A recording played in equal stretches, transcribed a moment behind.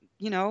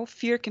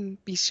fear can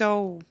be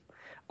so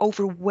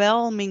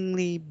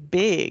overwhelmingly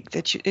big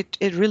that it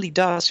really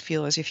does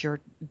feel as if you're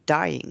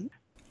dying.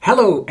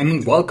 Hello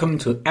and welcome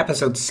to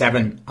episode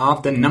 7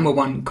 of the number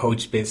one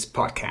Coach Biz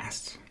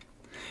podcast,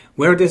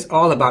 where it is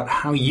all about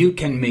how you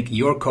can make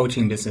your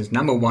coaching business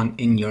number one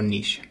in your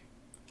niche,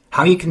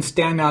 how you can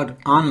stand out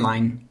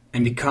online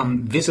and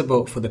become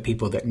visible for the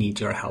people that need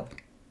your help.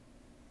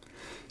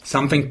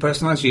 Something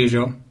personal as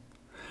usual.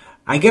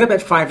 I get up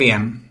at 5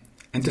 a.m.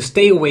 and to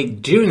stay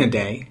awake during the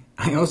day,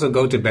 I also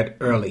go to bed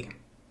early,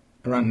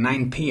 around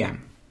 9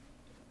 p.m.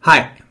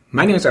 Hi,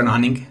 my name is Arno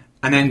Hanning,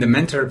 and I'm the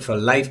mentor for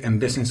life and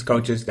business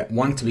coaches that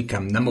want to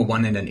become number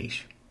one in their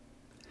niche.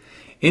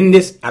 In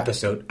this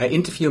episode, I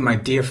interview my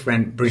dear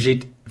friend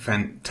Brigitte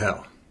van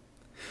Tuijl.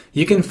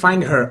 You can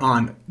find her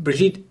on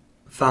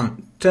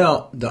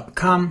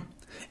brigittevantuijl.com,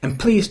 and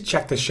please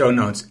check the show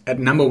notes at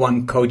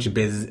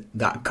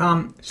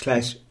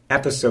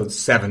numberonecoachbiz.com/episode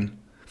 7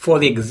 for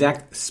the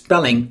exact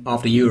spelling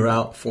of the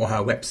URL for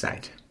her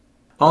website.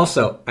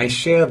 Also, I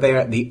share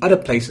there the other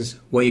places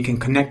where you can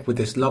connect with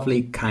this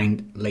lovely,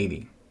 kind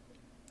lady.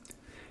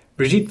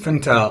 Brigitte van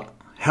Tuijl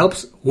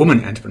helps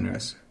women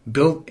entrepreneurs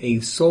build a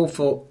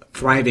soulful,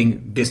 thriving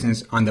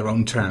business on their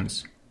own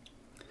terms,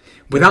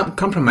 without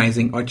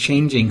compromising or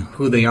changing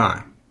who they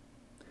are.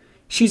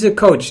 She's a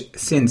coach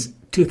since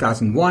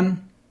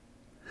 2001,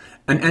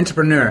 an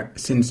entrepreneur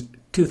since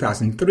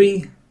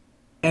 2003,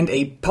 and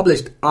a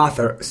published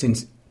author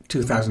since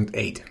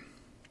 2008.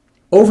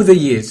 Over the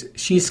years,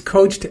 she's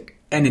coached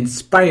and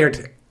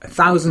inspired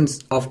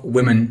thousands of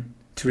women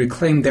to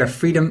reclaim their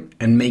freedom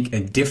and make a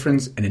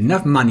difference and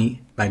enough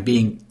money by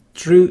being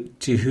true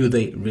to who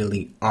they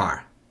really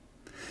are.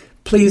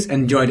 Please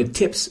enjoy the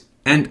tips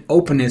and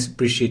openness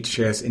Brigitte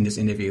shares in this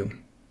interview.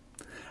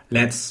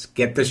 Let's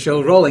get the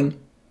show rolling.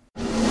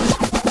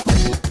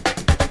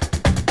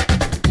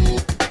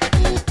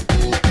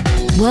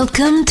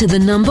 Welcome to the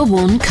number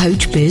one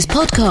Coach Biz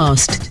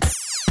podcast,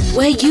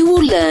 where you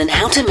will learn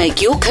how to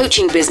make your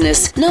coaching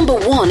business number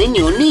one in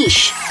your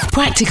niche.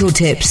 Practical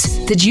tips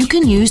that you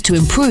can use to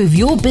improve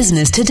your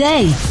business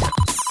today.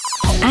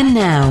 And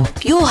now,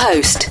 your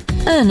host,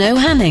 Arno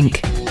Hanning.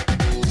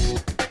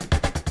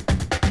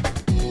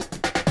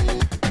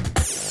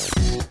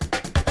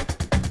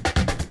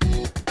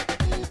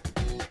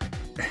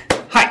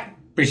 Hi,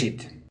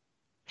 Brigitte.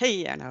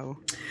 Hey, Arno.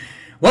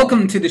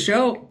 Welcome to the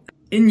show.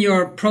 In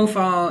your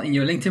profile, in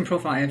your LinkedIn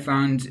profile, I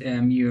found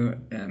you're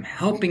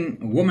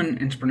helping women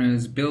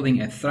entrepreneurs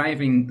building a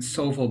thriving,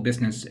 soulful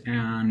business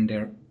on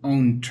their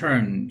own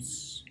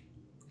terms.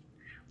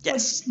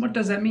 Yes. What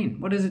does that mean?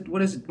 What does it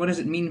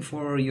mean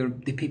for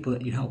the people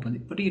that you help?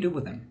 What do you do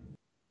with them?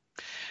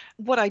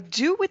 What I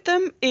do with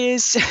them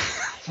is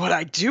oh,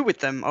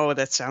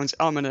 that sounds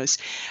ominous.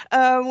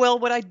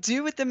 What I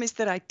do with them is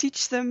that I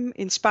teach them,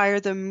 inspire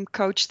them,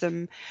 coach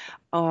them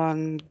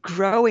on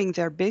growing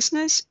their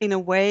business in a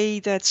way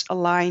that's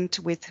aligned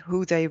with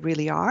who they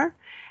really are.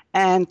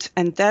 And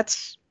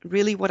that's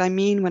really what I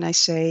mean when I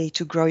say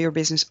to grow your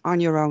business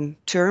on your own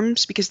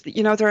terms, because,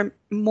 there are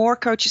more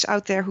coaches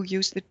out there who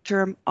use the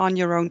term on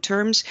your own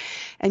terms.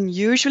 And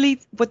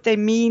usually what they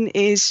mean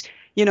is,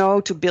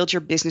 to build your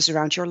business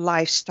around your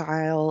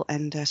lifestyle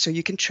and so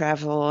you can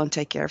travel and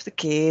take care of the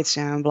kids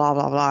and blah,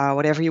 blah, blah,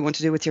 whatever you want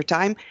to do with your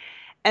time.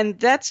 And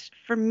that's,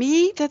 for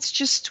me, that's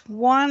just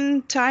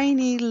one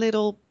tiny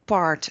little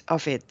part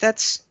of it.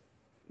 That's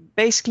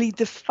basically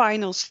the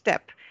final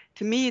step.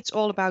 To me, it's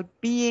all about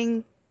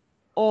being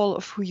all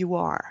of who you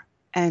are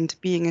and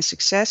being a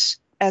success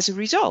as a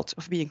result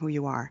of being who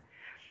you are.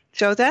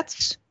 So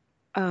that's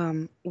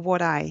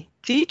what I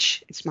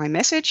teach. It's my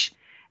message.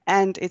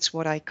 And it's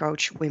what I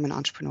coach women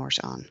entrepreneurs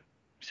on.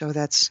 So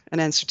that's an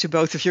answer to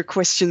both of your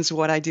questions,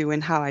 what I do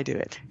and how I do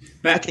it,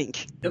 I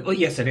think. Well,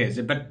 yes, it is.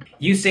 But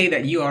you say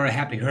that you are a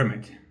happy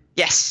hermit.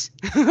 Yes,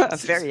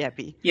 very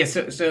happy. Yes,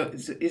 so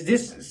is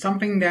this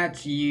something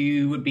that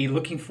you would be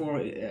looking for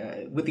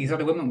with these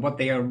other women, what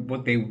they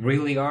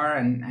really are,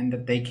 and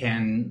that they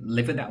can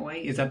live it that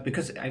way? Is that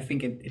because I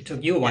think it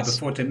took you a while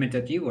before to admit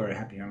that you were a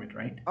happy hermit,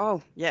 right?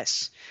 Oh,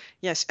 yes.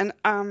 And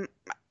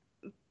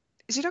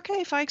is it okay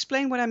if I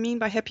explain what I mean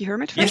by happy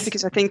hermit first? Yes,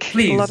 because I think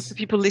please. A lot of the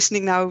people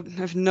listening now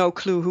have no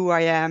clue who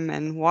I am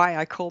and why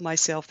I call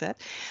myself that.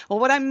 Well,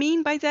 what I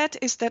mean by that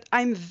is that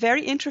I'm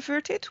very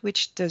introverted,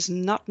 which does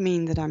not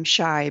mean that I'm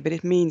shy, but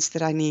it means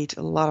that I need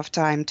a lot of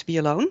time to be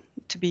alone,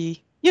 to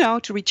be,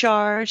 to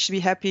recharge, to be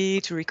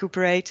happy, to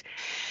recuperate.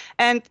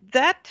 And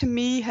that to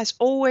me has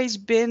always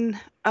been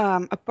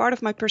a part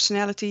of my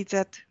personality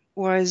that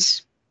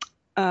was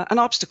an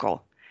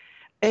obstacle.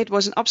 It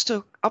was an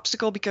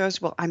obstacle because,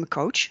 I'm a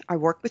coach. I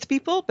work with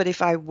people. But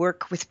if I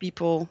work with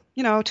people,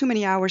 too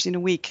many hours in a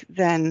week,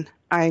 then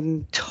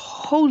I'm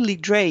totally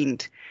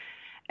drained.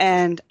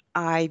 And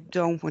I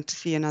don't want to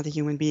see another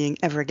human being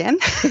ever again.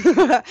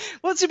 Well,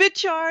 it's a bit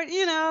short,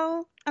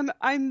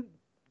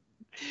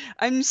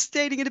 I'm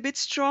stating it a bit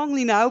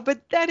strongly now,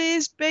 but that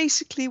is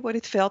basically what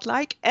it felt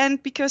like.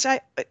 And because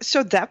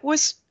so that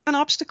was an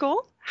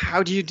obstacle.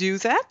 How do you do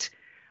that?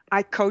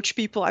 I coach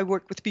people, I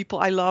work with people,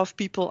 I love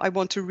people, I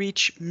want to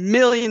reach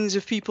millions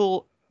of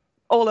people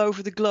all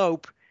over the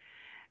globe.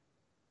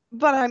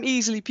 But I'm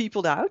easily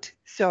peopled out.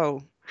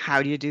 So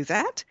how do you do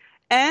that?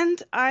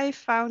 And I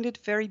found it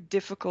very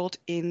difficult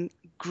in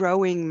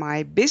growing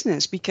my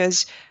business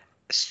because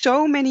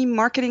so many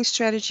marketing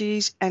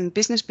strategies and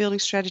business building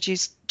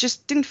strategies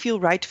just didn't feel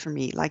right for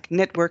me, like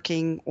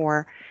networking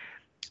or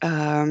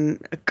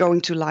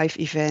going to live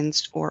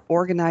events or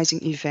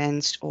organizing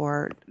events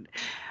or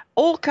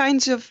all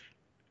kinds of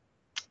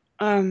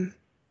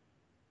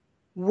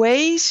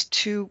ways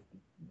to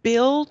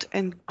build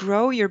and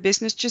grow your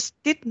business just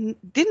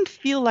didn't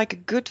feel like a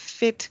good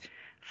fit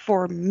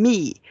for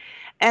me.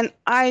 And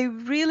I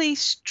really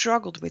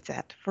struggled with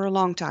that for a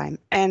long time.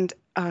 And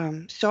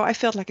so I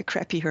felt like a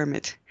crappy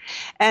hermit.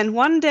 And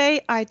one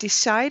day I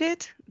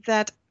decided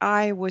that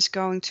I was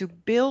going to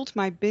build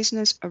my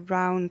business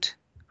around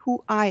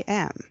who I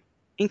am,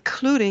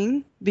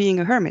 including being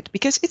a hermit,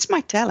 because it's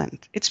my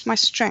talent, it's my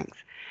strength,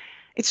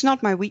 it's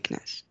not my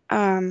weakness.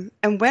 And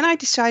when I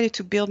decided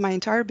to build my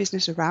entire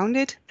business around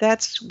it,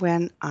 that's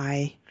when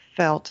I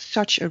felt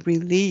such a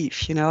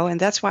relief, and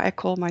that's why I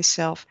call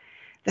myself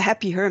the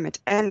happy hermit.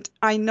 And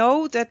I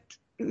know that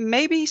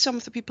maybe some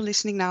of the people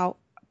listening now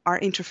are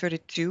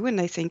introverted too, and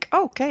they think,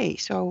 okay,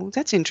 so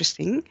that's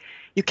interesting.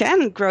 You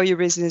can grow your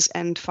business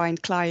and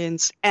find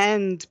clients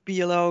and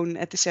be alone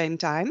at the same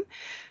time.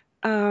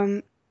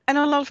 And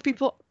a lot of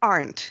people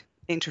aren't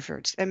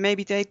introverts, and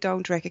maybe they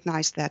don't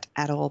recognize that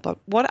at all. But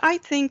what I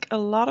think a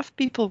lot of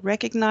people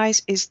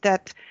recognize is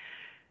that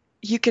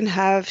you can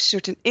have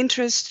certain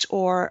interests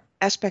or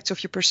aspects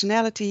of your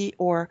personality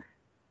or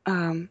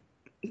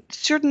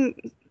certain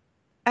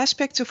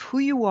aspects of who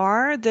you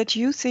are that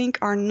you think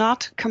are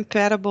not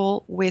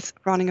compatible with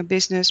running a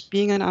business,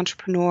 being an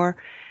entrepreneur,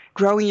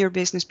 growing your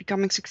business,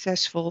 becoming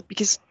successful,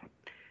 because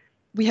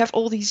we have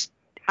all these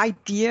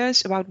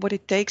ideas about what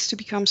it takes to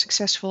become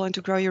successful and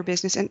to grow your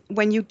business. And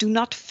when you do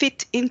not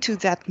fit into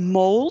that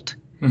mold,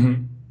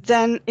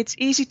 then it's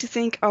easy to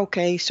think,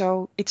 okay,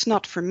 so it's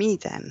not for me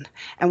then.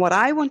 And what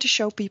I want to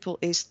show people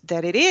is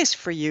that it is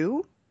for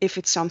you if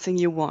it's something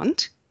you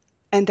want.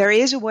 And there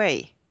is a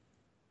way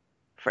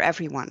for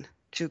everyone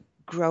to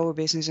grow a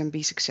business and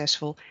be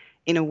successful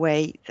in a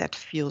way that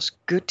feels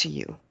good to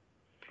you.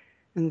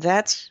 And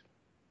that's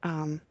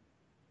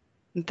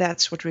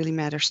what really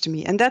matters to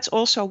me. And that's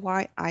also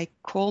why I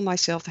call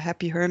myself the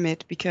happy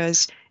hermit,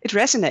 because it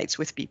resonates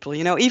with people,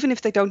 even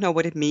if they don't know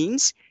what it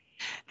means,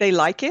 they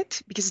like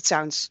it because it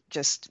sounds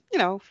just,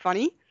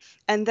 funny.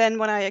 And then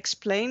when I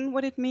explain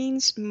what it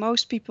means,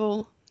 most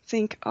people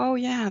think, oh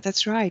yeah,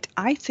 that's right.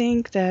 I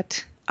think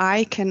that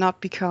I cannot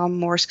become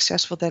more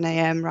successful than I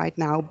am right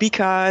now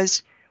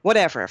because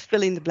whatever,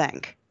 fill in the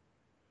blank.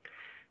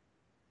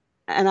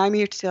 And I'm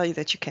here to tell you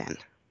that you can,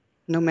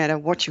 no matter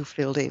what you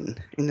filled in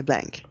the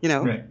blank,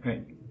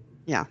 Right.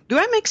 Yeah. Do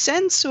I make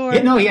sense or?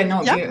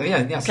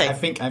 Yes. Okay.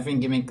 I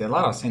think you make a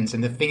lot of sense.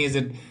 And the thing is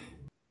that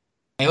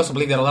I also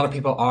believe that a lot of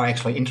people are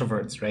actually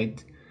introverts,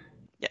 right?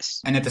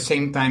 Yes. And at the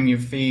same time, you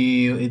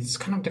feel it's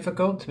kind of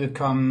difficult to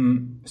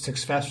become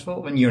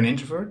successful when you're an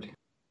introvert.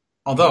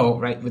 Although,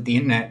 right, with the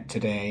internet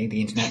today,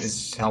 the internet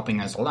is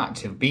helping us a lot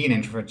to be an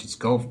introvert. Just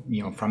go,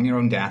 from your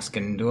own desk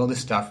and do all this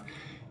stuff.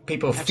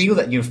 People feel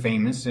that you're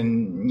famous,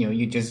 and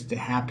you're just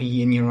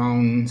happy in your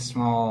own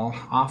small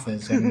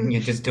office, and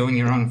you're just doing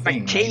your own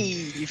thing. My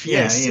cave, right?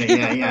 yes.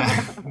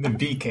 Yeah. The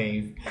bee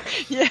cave.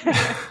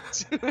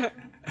 Yeah.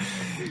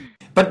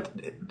 But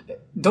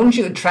don't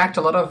you attract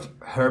a lot of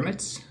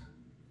hermits?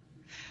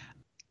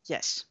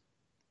 Yes.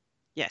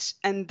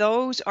 And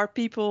those are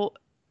people,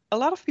 a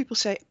lot of people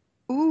say,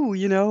 ooh,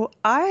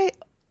 I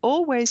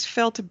always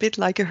felt a bit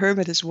like a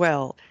hermit as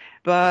well,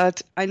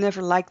 but I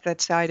never liked that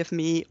side of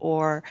me,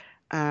 or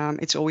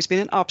it's always been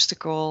an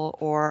obstacle,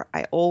 or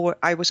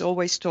I was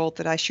always told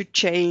that I should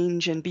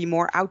change and be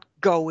more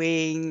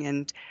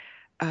outgoing,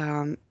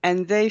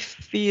 and they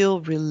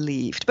feel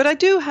relieved. But I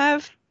do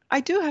have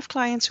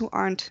clients who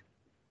aren't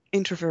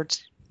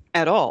introverts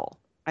at all.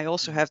 I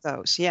also have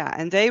those, yeah,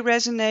 and they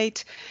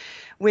resonate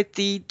with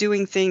the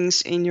doing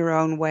things in your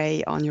own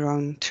way, on your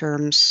own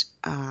terms,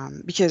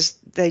 because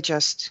they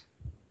just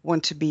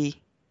want to be,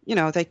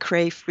 they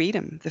crave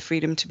freedom, the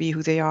freedom to be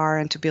who they are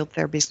and to build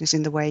their business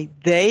in the way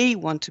they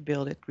want to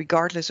build it,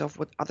 regardless of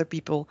what other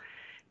people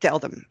tell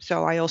them.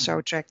 So I also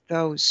attract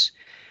those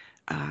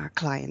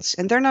clients,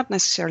 and they're not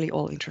necessarily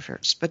all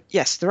introverts, but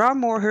yes, there are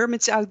more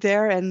hermits out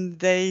there, and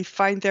they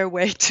find their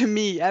way to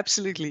me.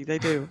 Absolutely, they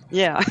do.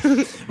 Yeah.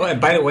 Well, and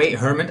by the way,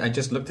 hermit, I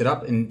just looked it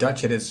up. In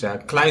Dutch, it is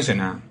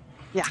kluizenaar.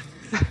 Yeah.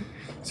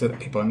 So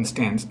that people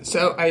understand.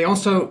 So I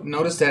also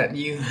noticed that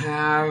you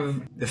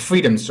have the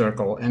Freedom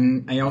Circle,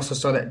 and I also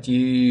saw that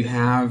you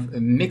have a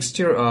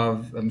mixture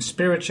of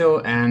spiritual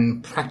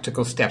and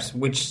practical steps,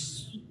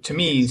 which to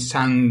me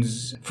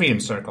sounds Freedom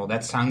Circle.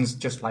 That sounds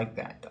just like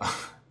that.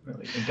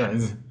 Really, it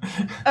does.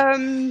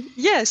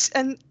 Yes,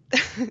 and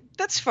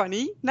that's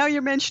funny. Now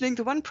you're mentioning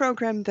the one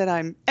program that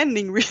I'm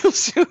ending real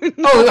soon.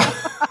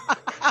 Oh.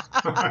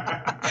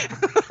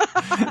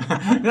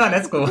 No,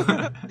 that's cool.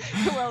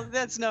 Well,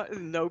 that's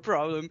no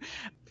problem.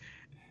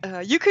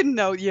 You couldn't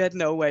know. You had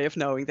no way of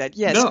knowing that.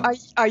 Yes, No.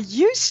 I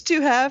used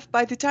to have.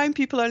 By the time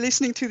people are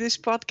listening to this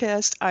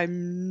podcast,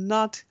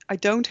 I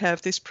don't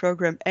have this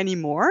program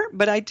anymore.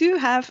 But I do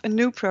have a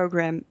new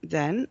program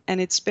then, and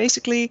it's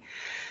basically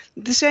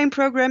the same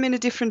program in a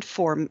different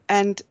form.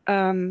 And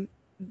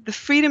the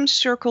Freedom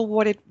Circle,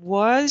 what it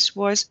was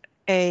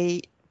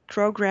a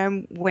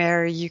program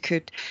where you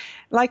could,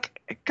 like,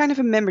 kind of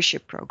a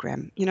membership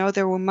program. You know,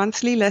 there were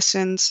monthly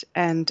lessons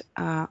and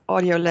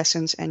audio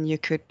lessons, and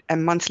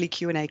monthly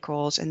Q&A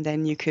calls, and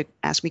then you could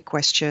ask me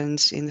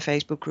questions in the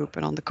Facebook group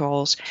and on the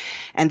calls.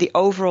 And the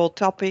overall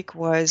topic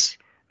was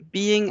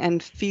being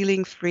and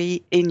feeling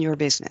free in your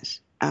business,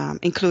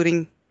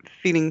 including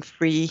feeling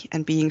free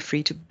and being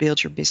free to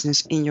build your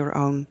business in your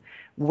own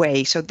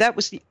way. So that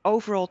was the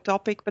overall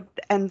topic.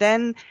 And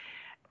then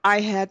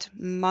I had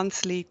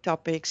monthly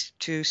topics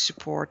to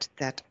support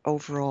that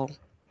overall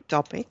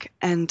topic.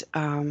 And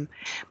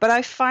but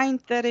I find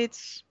that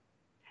it's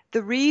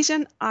the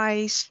reason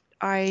I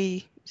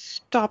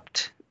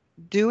stopped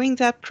doing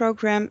that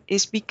program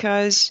is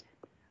because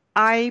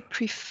I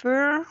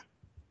prefer,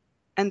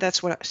 and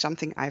that's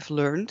something I've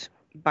learned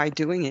by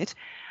doing it,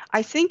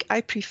 I think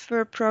I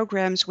prefer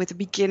programs with a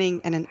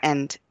beginning and an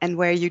end, and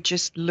where you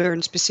just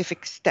learn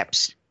specific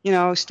steps. You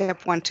know,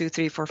 step 1, 2,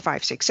 3, 4,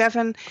 5, 6,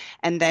 7,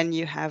 and then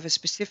you have a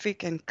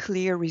specific and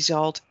clear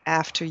result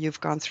after you've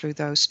gone through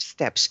those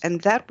steps.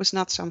 And that was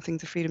not something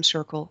the Freedom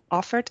Circle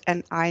offered,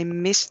 and I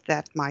missed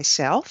that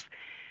myself.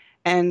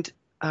 And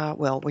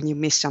well, when you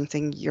miss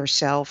something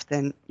yourself,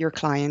 then your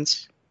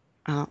clients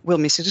will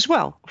miss it as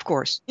well, of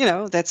course. You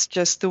know, that's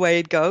just the way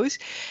it goes.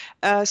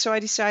 So I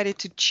decided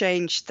to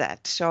change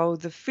that. So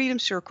the Freedom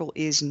Circle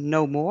is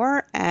no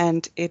more,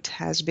 and it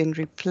has been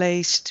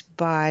replaced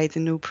by the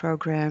new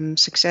program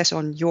Success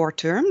on Your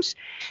Terms.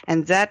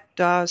 And that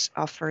does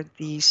offer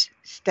these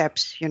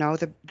steps, you know,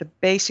 the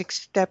basic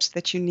steps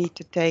that you need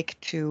to take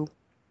to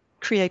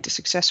create a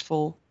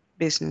successful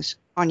business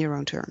on your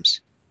own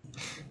terms.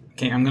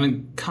 Okay, I'm going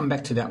to come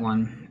back to that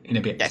one in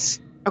a bit. Yes.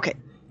 Okay.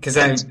 Because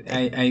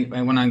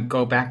I want to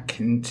go back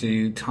in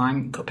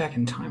time.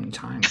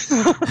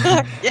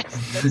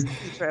 Yes, that's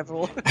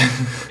travel.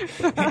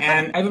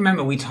 And I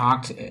remember we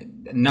talked a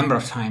number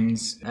of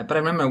times, but I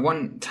remember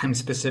one time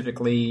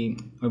specifically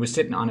we were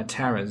sitting on a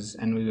terrace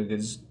and we were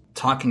just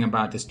talking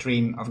about this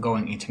dream of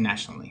going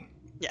internationally.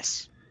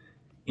 Yes.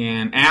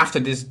 And after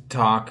this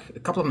talk, a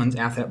couple of months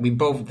after that, we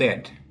both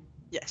did.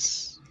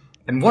 Yes.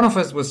 And one of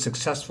us was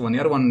successful and the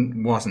other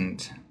one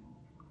wasn't.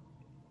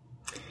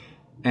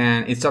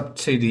 And it's up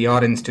to the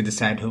audience to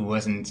decide who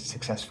wasn't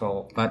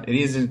successful. But it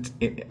isn't.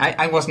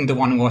 I wasn't the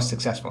one who was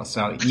successful.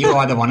 So you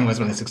are the one who was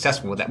really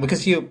successful with that.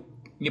 Because you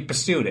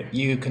pursued it.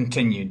 You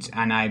continued.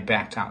 And I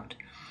backed out.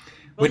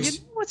 Well, you know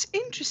what's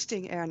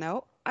interesting,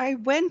 Erno? I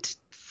went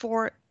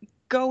for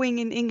going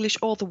in English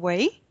all the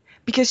way.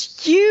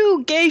 Because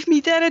you gave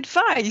me that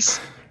advice.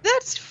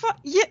 That's fun.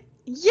 Yeah.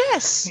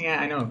 Yes. Yeah,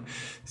 I know.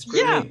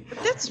 Yeah, but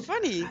that's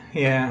funny.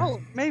 Yeah.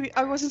 Oh, maybe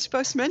I wasn't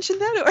supposed to mention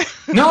that,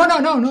 or No.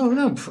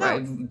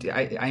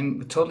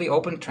 I'm totally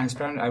open,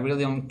 transparent. I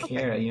really don't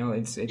care. You know,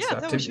 it's up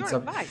that to was your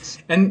advice.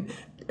 And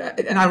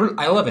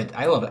I love it.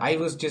 I love it. I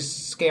was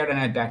just scared and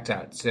I backed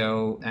out.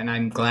 So, and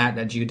I'm glad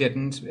that you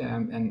didn't.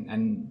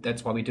 And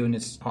that's why we're doing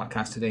this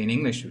podcast today in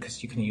English,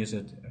 because you can use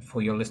it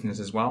for your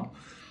listeners as well.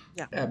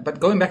 Yeah. But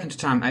going back into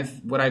time,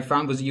 what I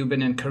found was you've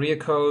been a career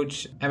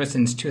coach ever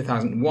since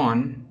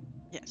 2001.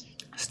 Yes.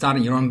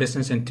 Started your own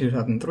business in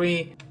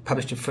 2003,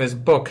 published your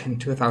first book in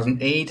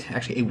 2008.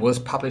 Actually, it was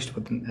published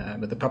with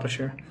the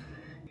publisher.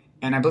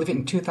 And I believe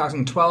in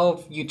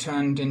 2012, you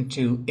turned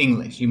into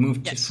English. You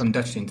moved from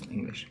Dutch into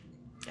English.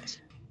 Yes.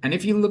 And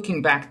if you're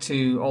looking back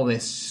to all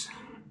this,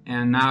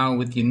 and now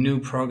with your new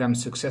program,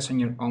 Success on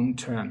Your Own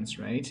Terms,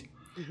 right?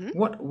 Mm-hmm.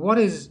 What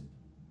is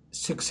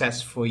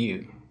success for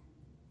you?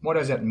 What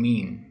does that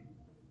mean?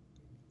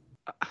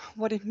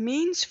 What it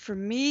means for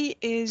me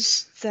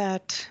is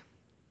that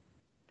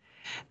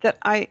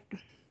I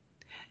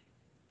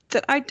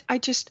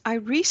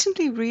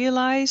recently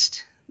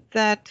realized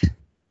that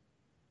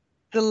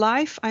the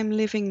life I'm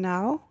living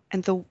now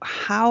and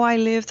how I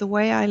live, the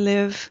way I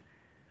live,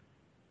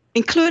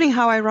 including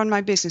how I run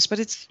my business, but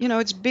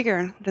it's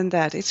bigger than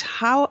that. It's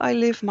how I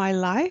live my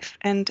life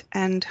and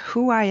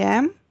who I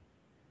am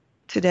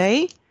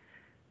today.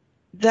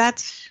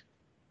 That's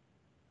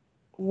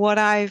what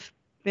I've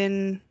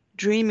been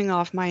dreaming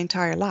of my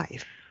entire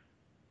life.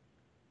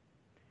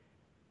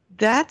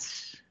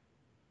 That's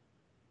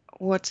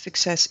what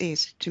success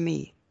is to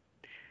me.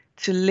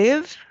 To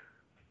live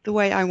the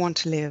way I want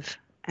to live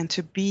and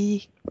to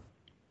be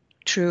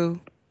true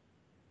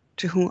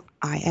to who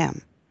I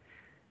am.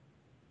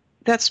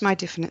 That's my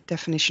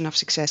definition of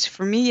success.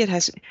 For me, it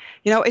has,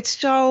 it's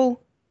so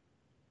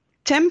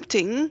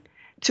tempting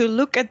to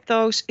look at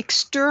those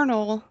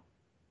external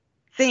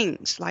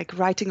things like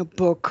writing a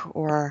book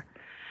or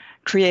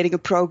creating a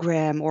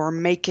program or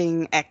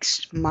making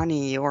X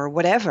money or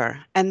whatever.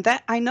 And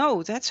that I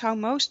know that's how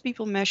most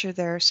people measure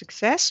their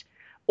success,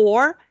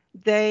 or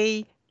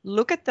they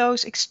look at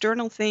those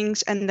external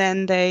things and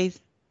then they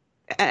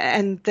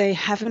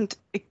haven't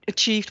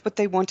achieved what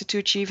they wanted to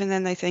achieve, and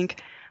then they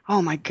think,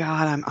 oh my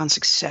God, I'm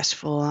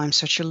unsuccessful, I'm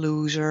such a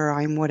loser,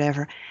 I'm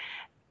whatever.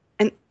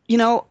 And,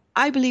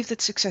 I believe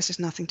that success has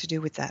nothing to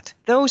do with that.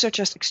 Those are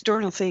just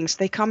external things.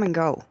 They come and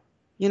go.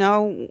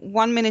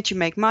 1 minute you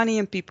make money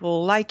and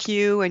people like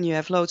you and you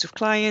have loads of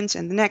clients,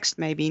 and the next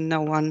maybe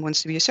no one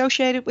wants to be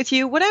associated with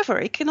you, whatever.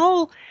 It can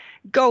all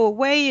go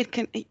away.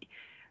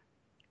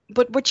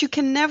 But what you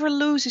can never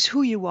lose is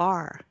who you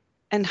are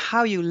and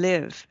how you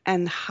live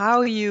and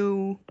how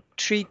you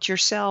treat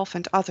yourself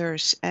and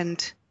others.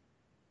 And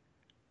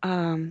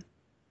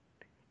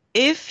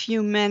if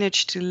you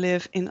manage to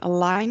live in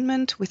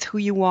alignment with who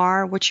you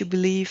are, what you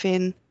believe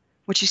in,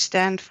 what you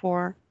stand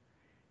for,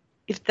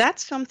 if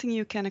that's something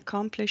you can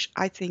accomplish,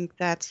 I think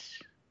that's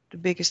the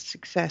biggest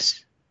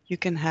success you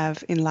can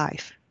have in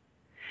life.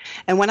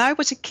 And when I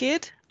was a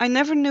kid, I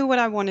never knew what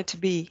I wanted to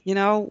be.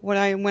 When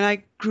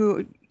I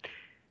grew,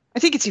 I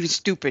think it's even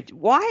stupid.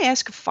 Why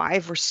ask a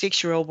 5 or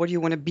 6 year old what do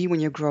you want to be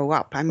when you grow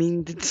up? I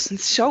mean,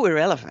 it's so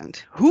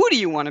irrelevant. Who do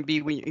you want to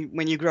be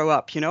when you grow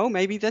up?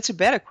 Maybe that's a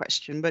better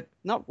question, but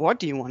not what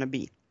do you want to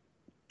be?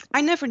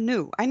 I never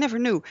knew.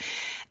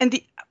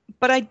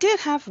 But I did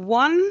have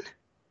one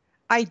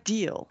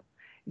ideal.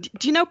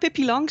 Do you know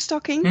Pippi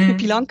Longstocking?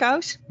 Pippi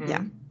Langkous?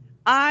 Yeah.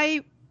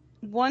 I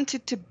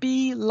wanted to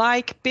be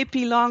like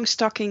Pippi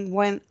Longstocking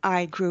when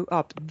I grew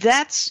up.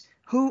 That's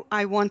who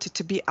I wanted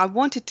to be. I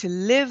wanted to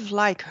live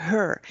like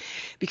her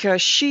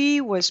because she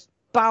was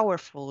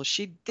powerful.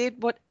 She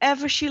did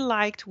whatever she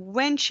liked,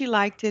 when she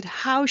liked it,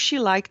 how she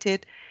liked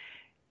it.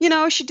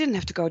 She didn't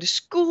have to go to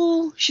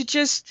school. She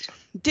just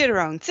did her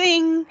own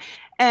thing,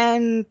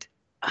 and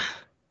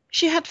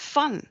she had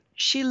fun.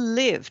 She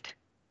lived.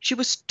 She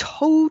was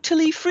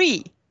totally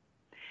free.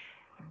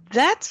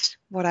 That's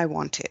what I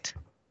wanted.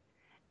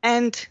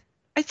 And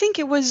I think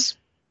it was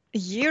a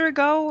year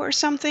ago or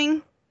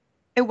something.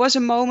 It was a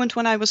moment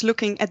when I was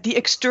looking at the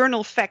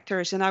external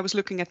factors and I was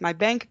looking at my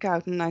bank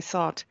account and I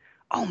thought,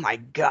 oh my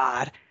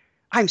God,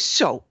 I'm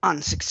so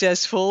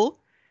unsuccessful.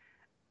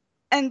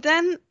 And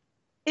then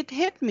it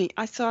hit me.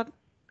 I thought,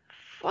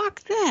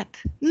 fuck that.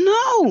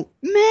 No,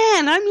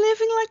 man, I'm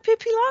living like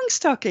Pippi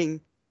Longstocking.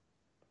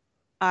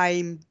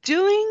 I'm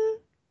doing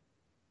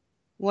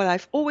what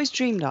I've always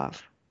dreamed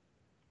of.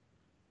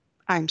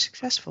 I'm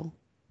successful.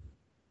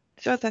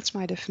 So that's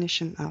my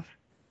definition of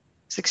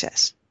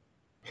success.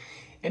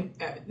 And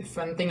the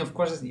fun thing, of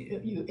course, is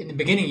in the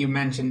beginning you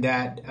mentioned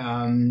that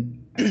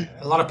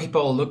a lot of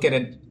people look at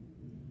it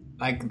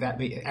like that,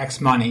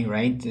 X money,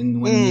 right?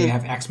 And when you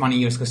have X money,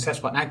 you're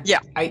successful. And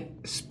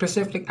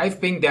I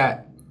think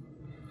that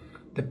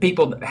the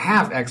people that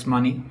have X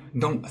money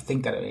don't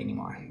think that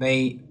anymore.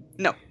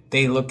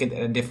 They look at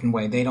it a different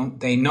way. They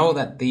know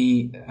that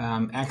the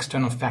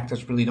external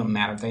factors really don't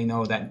matter. They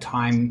know that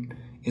time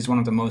is one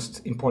of the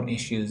most important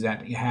issues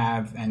that you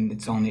have, and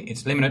it's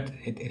limited.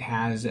 It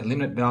has a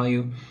limited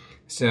value.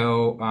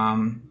 So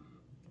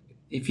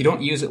if you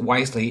don't use it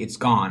wisely, it's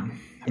gone.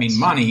 I mean,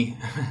 money,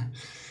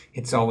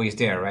 it's always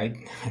there, right?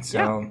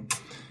 So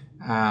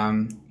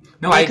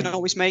I can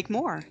always make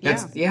more.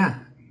 But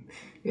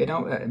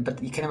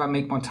you can never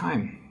make more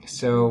time.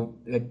 So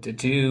to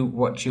do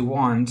what you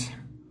want.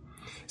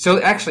 So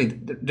actually,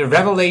 the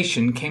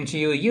revelation came to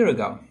you a year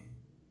ago.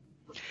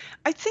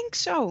 I think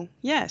so,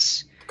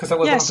 yes. Because that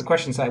was one of the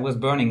questions I was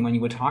burning when you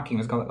were talking.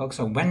 I was going,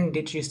 so when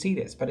did you see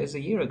this? But it's a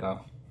year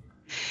ago.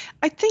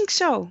 I think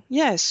so,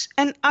 yes.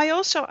 And I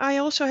also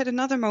had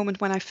another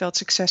moment when I felt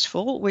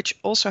successful, which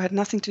also had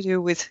nothing to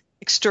do with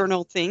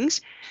external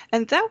things.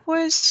 And that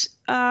was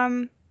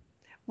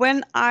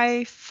when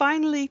I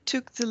finally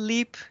took the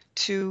leap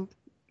to,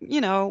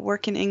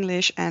 work in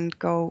English and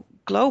go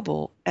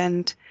global.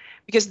 And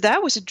because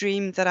that was a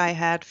dream that I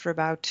had for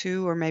about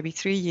 2 or maybe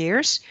 3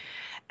 years.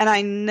 And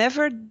I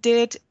never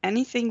did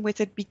anything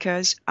with it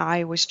because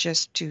I was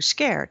just too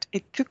scared.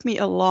 It took me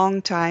a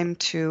long time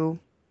to,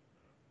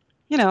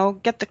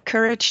 get the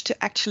courage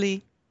to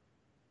actually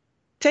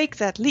take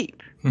that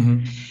leap.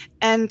 Mm-hmm.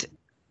 And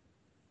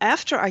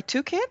after I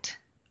took it,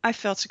 I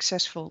felt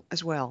successful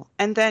as well.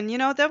 And then,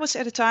 that was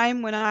at a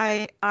time when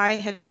I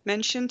had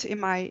mentioned in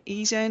my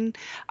EZN,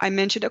 I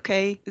mentioned,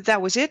 okay,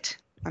 that was it.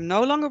 I'm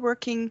no longer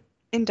working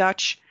in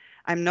Dutch.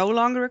 I'm no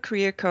longer a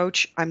career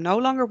coach. I'm no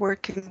longer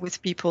working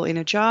with people in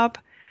a job.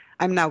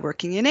 I'm now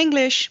working in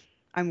English.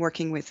 I'm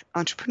working with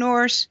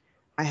entrepreneurs.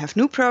 I have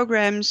new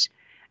programs.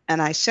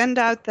 And I send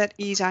out that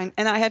e-sign.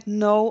 And I had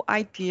no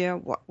idea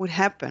what would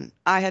happen.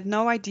 I had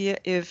no idea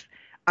if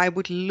I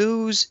would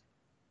lose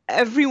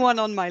everyone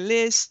on my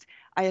list.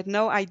 I had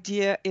no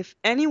idea if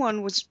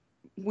anyone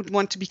would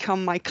want to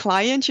become my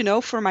client,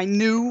 for my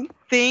new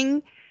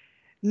thing.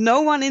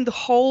 No one in the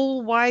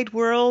whole wide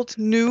world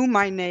knew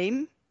my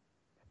name.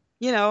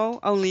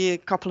 Only a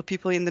couple of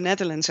people in the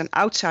Netherlands, and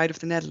outside of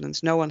the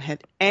Netherlands, no one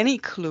had any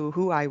clue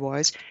who I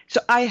was.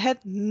 So I had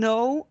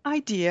no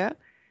idea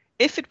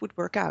if it would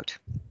work out.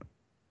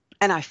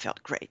 And I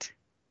felt great.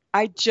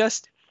 I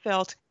just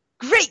felt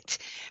great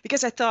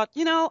because I thought,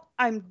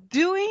 I'm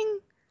doing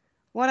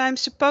what I'm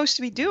supposed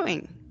to be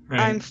doing. Right.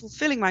 I'm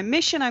fulfilling my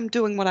mission. I'm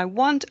doing what I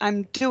want.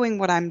 I'm doing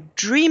what I'm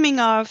dreaming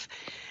of.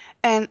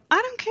 And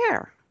I don't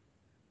care.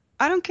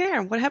 I don't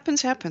care. What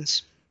happens,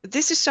 happens.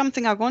 This is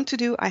something I want to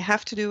do. I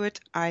have to do it.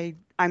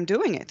 I'm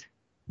doing it.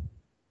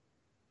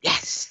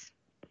 Yes.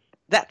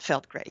 That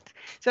felt great.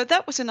 So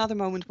that was another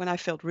moment when I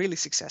felt really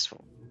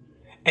successful.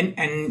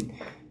 And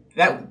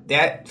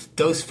that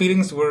those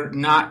feelings were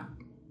not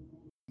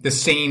the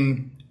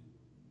same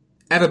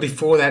ever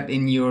before that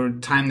in your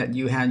time that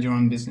you had your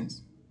own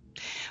business?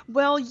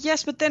 Well,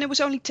 yes, but then it was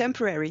only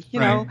temporary. You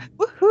Right. know,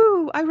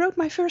 woohoo! I wrote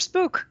my first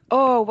book.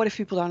 Oh, what if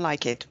people don't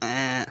like it?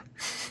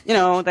 You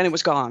know, then it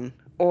was gone.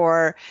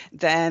 Or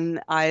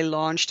then I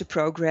launched a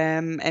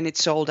program and it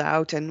sold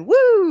out, and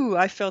woo!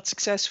 I felt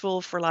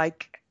successful for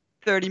like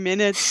 30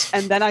 minutes,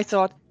 and then I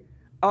thought,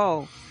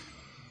 oh,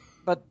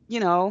 but you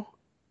know,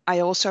 I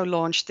also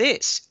launched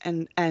this,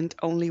 and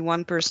only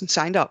one person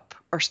signed up,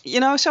 or you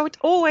know, so it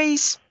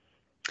always.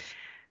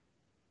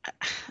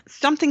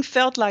 Something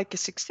felt like a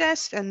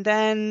success, and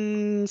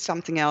then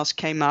something else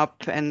came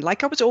up, and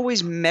like I was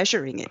always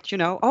measuring it, you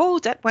know, oh,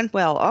 that went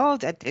well, oh,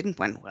 that didn't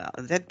went well,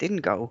 that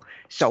didn't go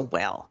so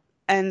well.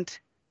 And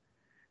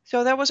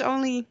so there was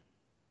only,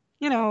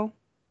 you know,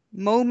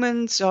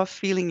 moments of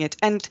feeling it,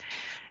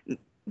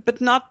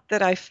 but not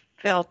that I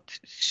felt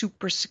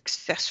super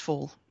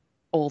successful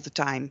all the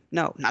time.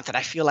 No, not that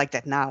I feel like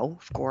that now,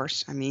 of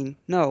course. I mean,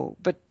 no,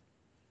 but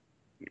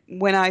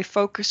when I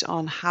focus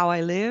on how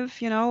I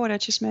live, you know, what I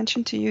just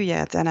mentioned to you,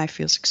 yeah, then I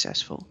feel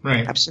successful.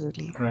 Right.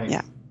 Absolutely. Right.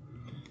 Yeah.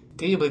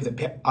 Do you believe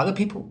that other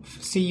people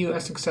see you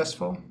as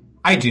successful?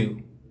 I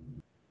do.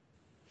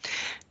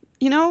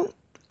 You know,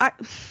 that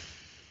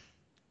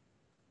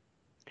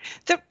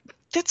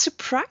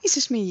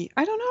surprises me.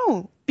 I don't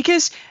know.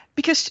 Because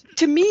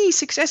to me,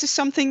 success is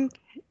something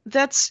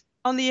that's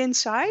on the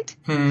inside.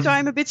 So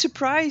I'm a bit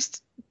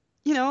surprised,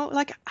 you know,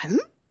 like,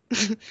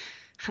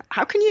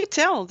 how can you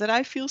tell that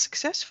I feel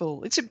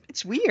successful?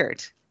 It's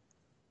weird.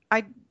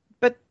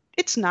 But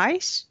it's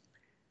nice.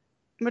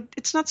 But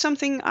it's not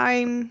something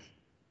I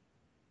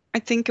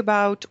think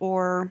about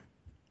or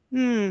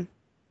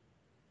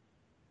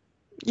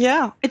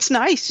yeah, it's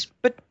nice.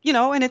 But you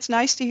know, and it's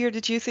nice to hear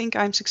that you think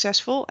I'm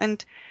successful,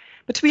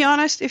 but to be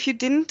honest, if you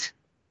didn't,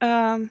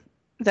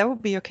 that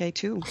would be okay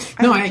too.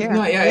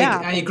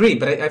 I agree,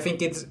 but I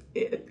think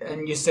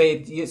and you say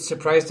you're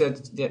surprised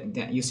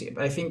that you see it.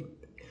 But I think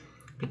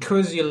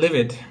because you live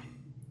it,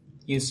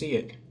 you see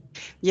it.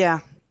 Yeah,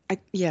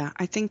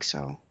 I think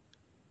so.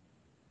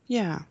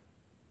 Yeah,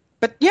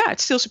 but yeah, it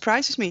still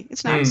surprises me.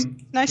 It's nice,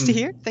 nice to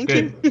hear. Thank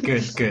you.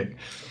 Good.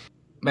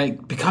 By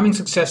becoming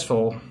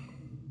successful,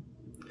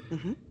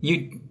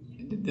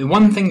 the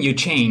one thing you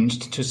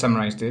changed, to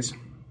summarize this,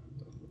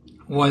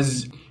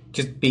 was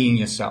just being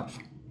yourself.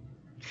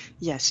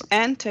 Yes,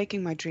 and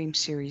taking my dreams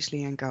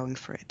seriously and going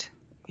for it.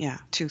 Yeah,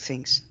 two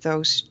things.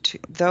 Those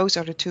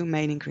are the two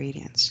main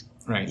ingredients.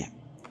 Right. Yeah.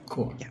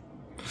 Cool. Yeah.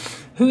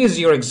 Who is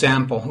your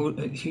example? Who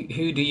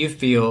do you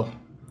feel?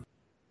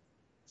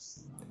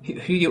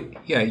 Who you?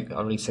 Yeah, you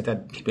already said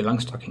that. Pippi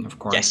Longstocking, of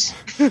course. Yes.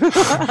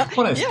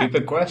 What a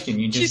stupid question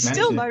you just She's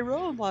mentioned. still my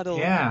role model.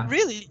 Yeah.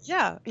 Really.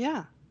 Yeah.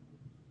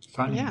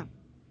 Funny.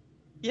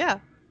 Yeah.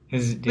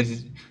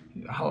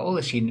 How old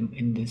is she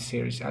in this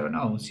series? I don't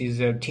know. She's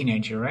a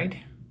teenager, right?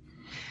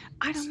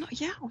 I don't know.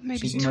 Yeah, or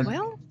maybe She's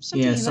 12.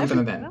 Something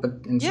like that.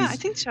 But I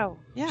think so.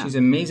 Yeah. She's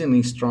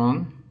amazingly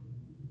strong.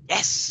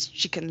 Yes,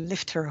 she can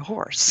lift her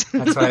horse.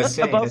 That's what I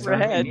say. Above her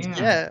head.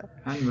 Yeah.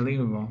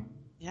 Unbelievable.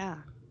 Yeah.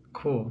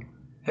 Cool.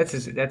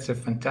 That's a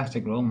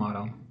fantastic role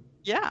model.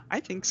 Yeah, I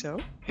think so.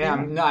 Yeah.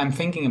 I'm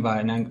thinking about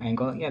it, and I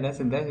go, yeah, that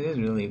is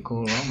really a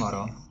cool role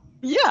model.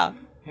 Yeah.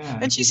 Yeah.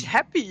 And she's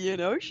happy, you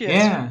know. She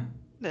has fun,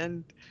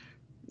 and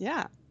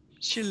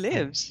she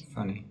lives.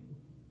 Funny.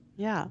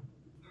 Yeah.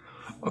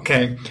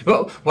 Okay.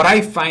 Well, what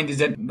I find is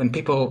that when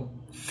people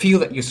feel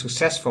that you're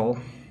successful,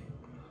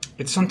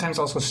 it sometimes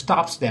also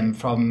stops them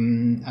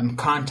from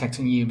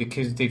contacting you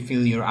because they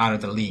feel you're out of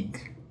the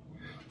league.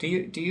 Do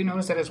you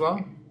notice that as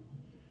well?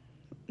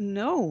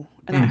 No,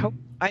 and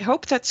I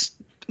hope that's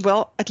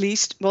at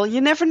least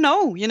you never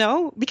know, you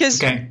know,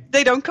 because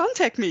they don't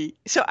contact me.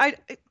 So I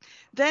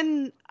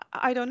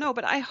don't know,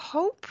 but I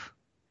hope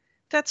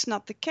that's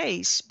not the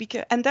case,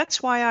 and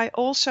that's why I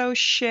also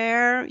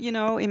share, you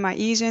know, in my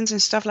e-zines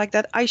and stuff like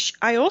that.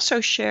 I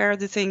also share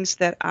the things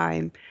that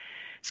I'm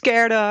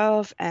scared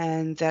of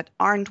and that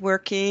aren't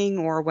working,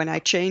 or when I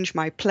change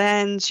my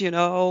plans, you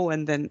know,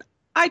 and then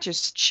I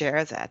just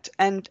share that.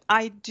 And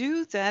I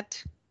do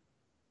that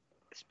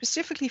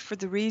specifically for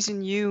the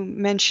reason you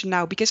mentioned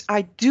now, because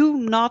I do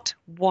not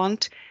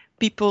want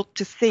people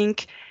to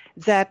think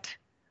that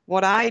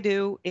what I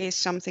do is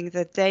something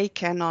that they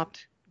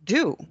cannot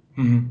do.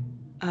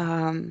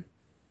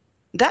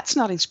 That's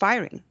not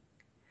inspiring.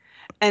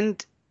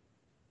 And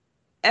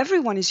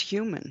everyone is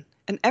human.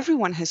 And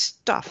everyone has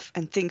stuff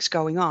and things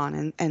going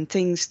on, and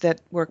things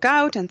that work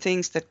out and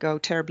things that go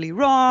terribly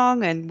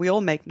wrong. And we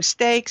all make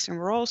mistakes, and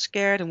we're all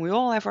scared, and we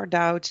all have our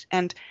doubts.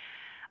 And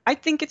I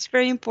think it's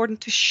very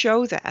important to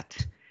show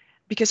that.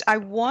 because I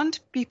want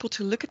people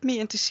to look at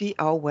me and to see,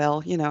 oh,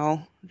 well,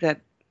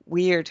 that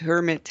weird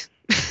hermit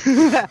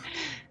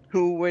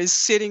who was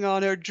sitting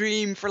on her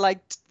dream for like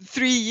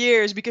 3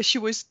 years because she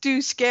was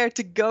too scared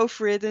to go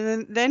for it.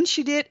 And then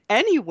she did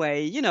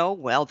anyway,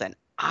 well, then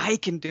I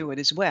can do it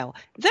as well.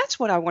 That's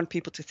what I want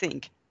people to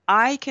think.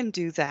 I can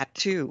do that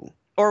too.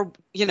 Or,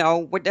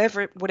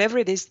 whatever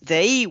it is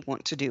they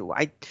want to do.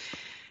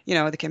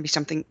 There can be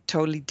something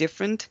totally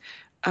different.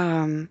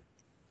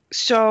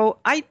 So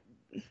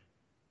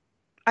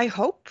I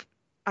hope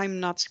I'm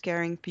not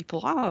scaring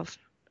people off.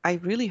 I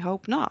really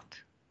hope not.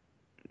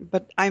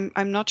 But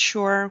I'm not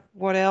sure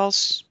what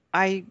else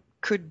I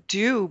could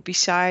do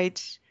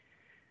besides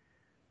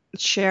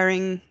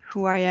sharing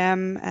who I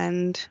am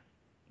and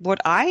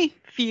what I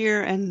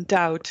fear and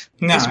doubt.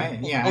 No,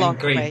 I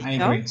agree. I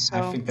agree. So,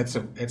 I think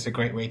it's a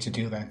great way to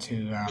do that, to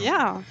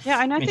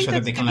and I make think sure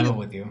that they can level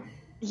with you.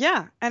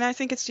 Yeah, and I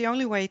think it's the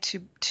only way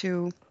to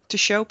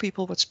show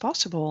people what's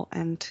possible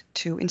and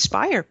to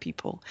inspire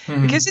people.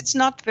 Mm-hmm. Because it's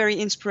not very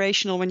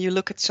inspirational when you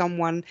look at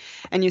someone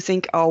and you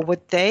think, oh,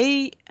 what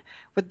they've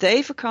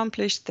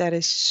accomplished, that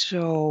is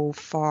so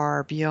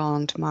far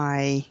beyond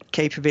my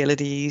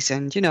capabilities,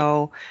 and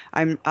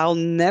I'll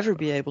never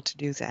be able to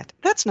do that.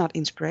 That's not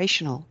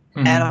inspirational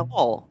at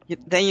all.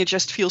 Then you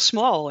just feel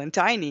small and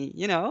tiny,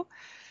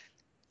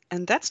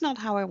 and that's not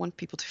how I want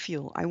people to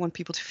feel. I want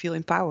people to feel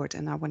empowered,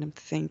 and I want them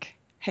to think,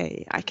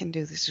 hey, I can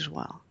do this as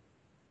well.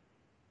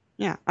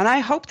 Yeah, and I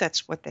hope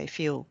that's what they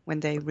feel when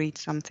they read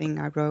something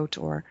I wrote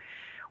or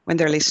when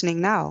they're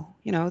listening now.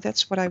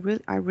 That's what I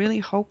really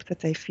hope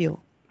that they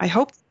feel. I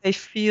hope that they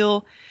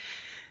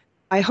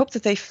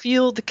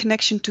feel the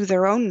connection to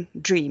their own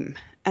dream.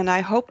 And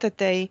I hope that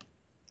they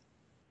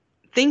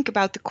think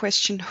about the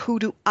question, who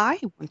do I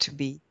want to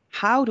be?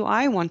 How do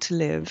I want to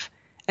live?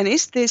 And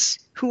is this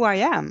who I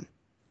am?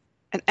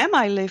 And am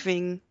I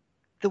living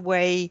the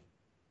way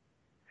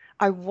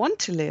I want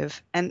to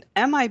live? And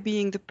am I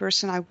being the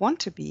person I want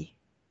to be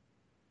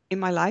in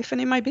my life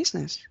and in my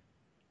business?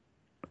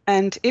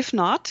 And if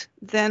not,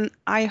 then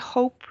I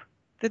hope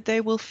that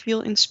they will feel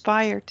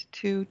inspired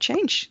to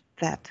change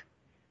that,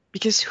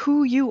 because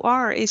who you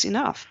are is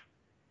enough,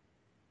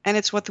 and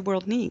it's what the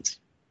world needs.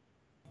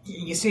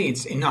 You see,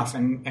 it's enough,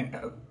 and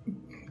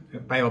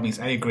by all means,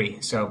 I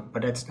agree. So,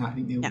 but that's not.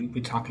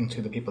 We're talking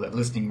to the people that are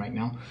listening right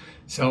now.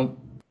 So,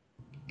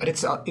 but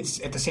it's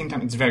at the same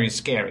time, it's very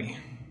scary.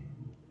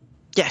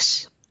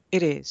 Yes,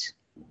 it is.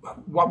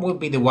 What would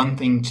be the one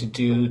thing to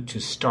do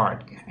to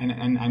start,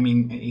 and I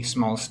mean a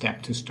small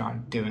step to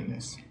start doing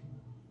this?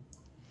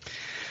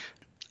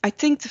 I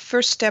think the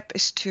first step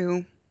is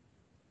to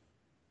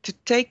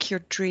take your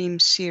dream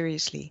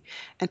seriously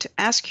and to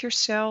ask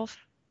yourself,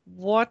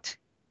 what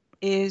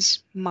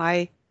is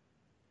my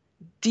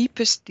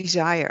deepest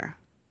desire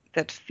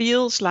that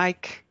feels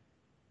like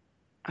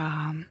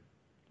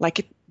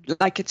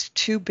it's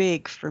too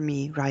big for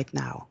me right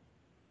now?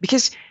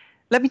 Because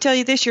let me tell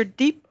you this, your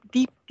deep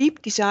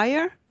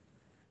desire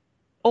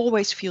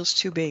always feels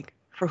too big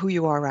for who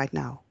you are right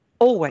now.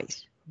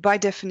 Always, by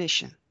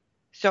definition.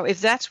 So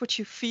if that's what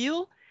you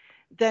feel,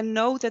 then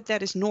know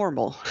that is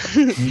normal.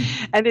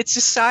 And it's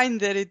a sign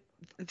that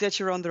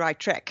you're on the right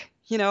track,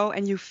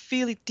 and you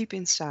feel it deep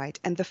inside.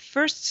 And the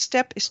first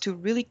step is to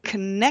really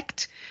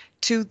connect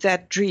to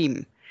that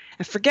dream.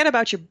 And forget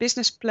about your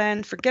business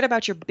plan, forget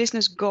about your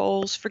business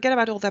goals, forget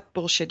about all that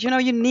bullshit.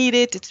 You need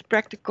it, it's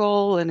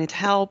practical and it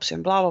helps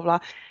and blah, blah, blah.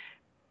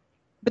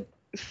 But,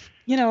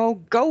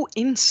 go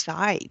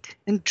inside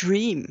and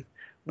dream.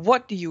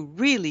 What do you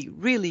really,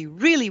 really,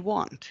 really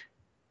want?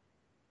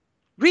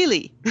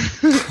 Really?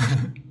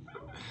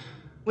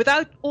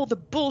 Without all the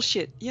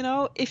bullshit,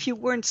 if you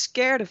weren't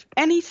scared of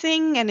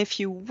anything and if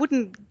you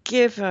wouldn't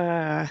give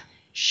a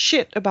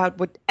shit about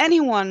what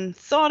anyone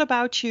thought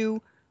about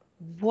you,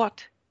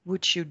 what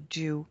would you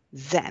do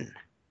then?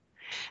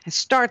 And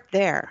start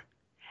there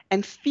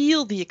and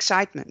feel the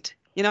excitement,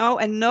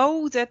 and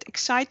know that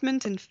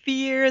excitement and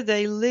fear,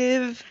 they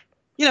live,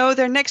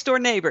 they're next door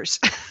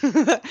neighbors.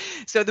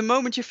 So the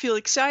moment you feel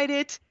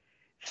excited,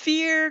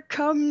 fear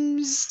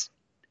comes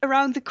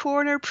around the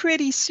corner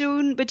pretty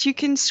soon, but you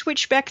can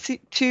switch back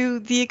to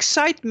the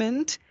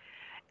excitement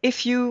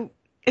if you're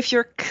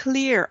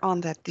clear on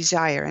that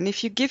desire, and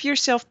if you give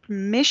yourself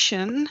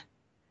permission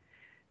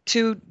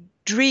to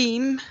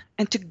dream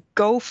and to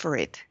go for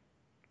it.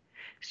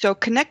 So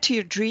connect to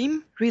your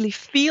dream, really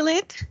feel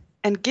it,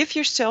 and give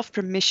yourself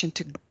permission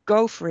to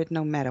go for it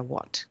no matter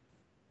what.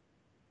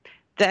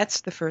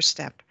 That's the first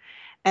step.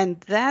 And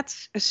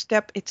that's a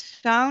step, it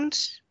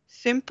sounds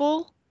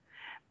simple,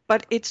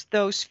 but it's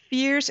those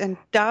fears and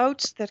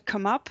doubts that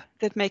come up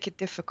that make it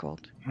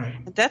difficult. Right.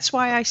 And that's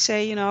why I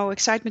say,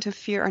 excitement and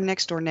fear are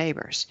next door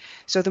neighbors.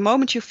 So the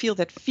moment you feel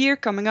that fear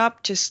coming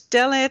up, just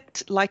tell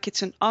it like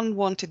it's an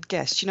unwanted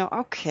guest.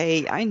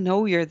 Okay, I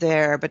know you're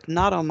there, but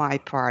not on my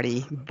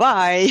party.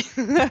 Bye.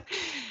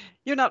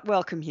 You're not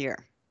welcome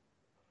here.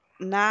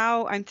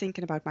 Now I'm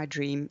thinking about my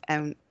dream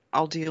and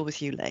I'll deal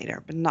with you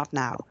later, but not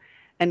now.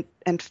 And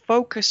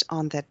focus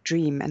on that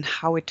dream and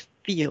how it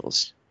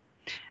feels.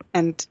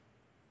 And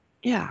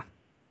yeah,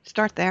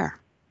 Start there.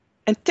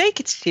 And take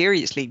it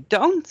seriously.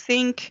 Don't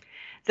think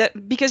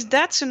that, because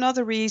that's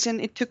another reason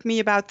it took me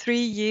about 3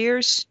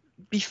 years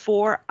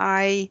before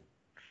I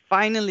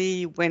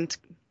finally went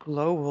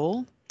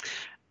global.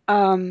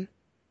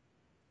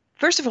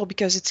 First of all,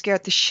 because it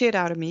scared the shit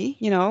out of me,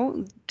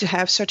 to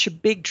have such a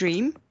big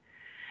dream.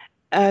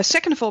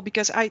 Second of all,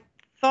 because I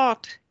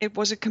thought it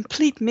was a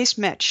complete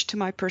mismatch to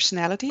my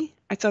personality.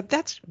 I thought,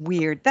 that's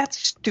weird. That's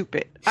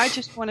stupid. I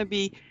just want to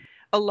be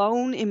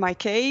alone in my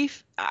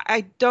cave.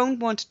 I don't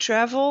want to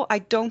travel. I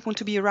don't want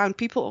to be around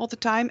people all the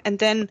time. And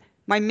then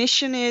my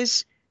mission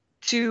is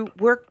to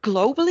work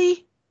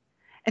globally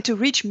and to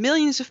reach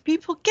millions of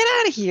people. Get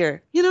out of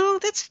here.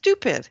 That's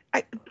stupid.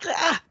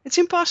 It's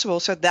impossible.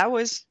 So that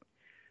was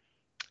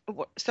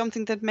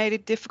something that made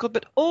it difficult.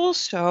 But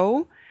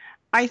also,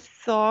 I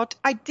thought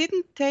I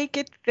didn't take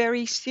it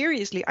very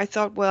seriously. I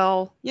thought,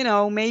 well,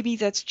 maybe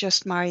that's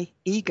just my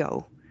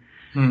ego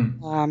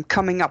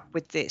coming up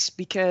with this,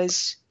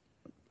 because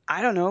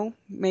I don't know,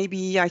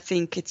 maybe I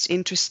think it's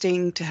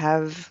interesting to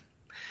have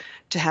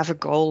a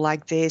goal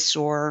like this,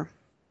 or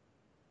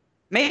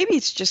maybe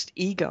it's just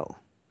ego.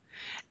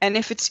 And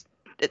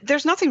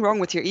there's nothing wrong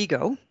with your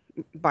ego,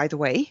 by the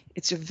way.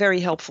 It's a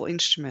very helpful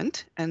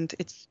instrument, and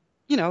it's,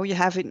 you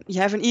have an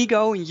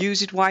ego and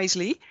use it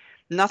wisely.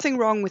 Nothing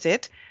wrong with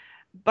it.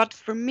 But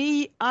for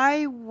me,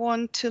 I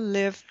want to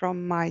live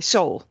from my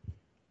soul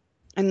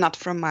and not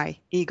from my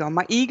ego.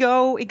 My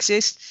ego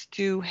exists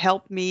to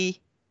help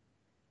me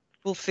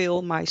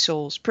fulfill my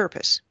soul's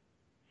purpose.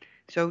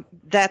 So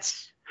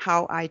that's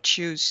how I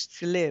choose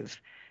to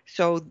live.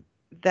 So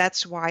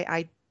that's why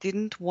I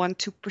didn't want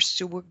to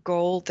pursue a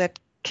goal that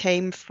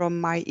came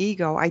from my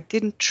ego. I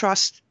didn't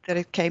trust that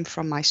it came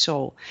from my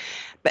soul.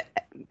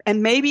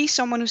 And maybe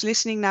someone who's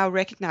listening now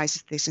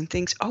recognizes this and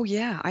thinks, oh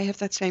yeah, I have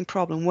that same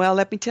problem. Well,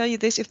 let me tell you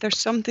this, if there's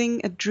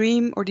something, a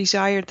dream or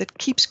desire that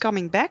keeps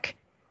coming back,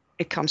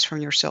 it comes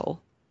from your soul.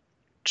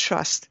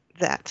 Trust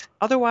that.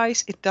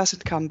 Otherwise, it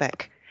doesn't come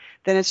back.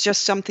 Then it's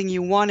just something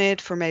you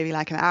wanted for maybe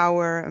like an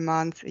hour, a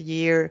month, a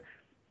year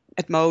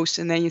at most,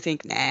 and then you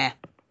think, nah,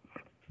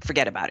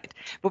 forget about it.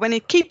 But when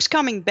it keeps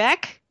coming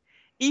back,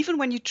 even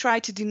when you try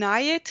to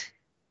deny it,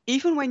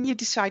 even when you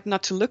decide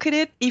not to look at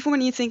it, even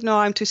when you think, no,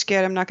 I'm too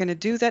scared, I'm not going to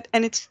do that,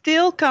 and it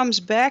still comes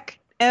back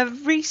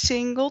every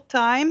single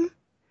time,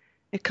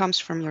 it comes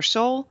from your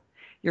soul.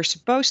 You're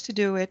supposed to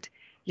do it.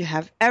 You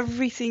have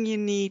everything you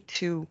need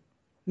to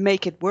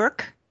make it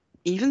work,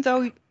 even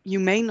though you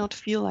may not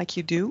feel like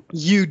you do.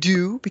 You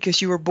do,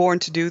 because you were born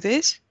to do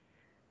this.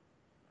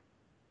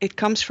 It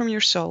comes from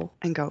your soul,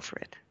 and go for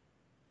it.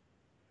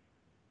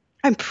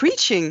 I'm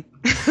preaching.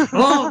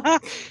 Well,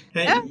 I'm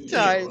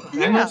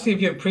not sure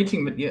if you're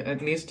preaching, but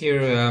at least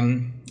you're.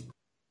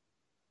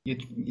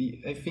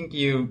 I think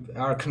you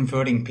are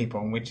converting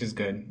people, which is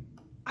good.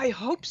 I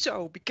hope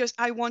so, because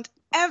I want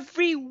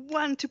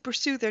everyone to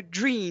pursue their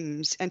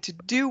dreams and to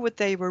do what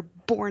they were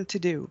born to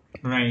do.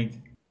 Right.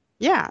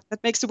 Yeah,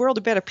 that makes the world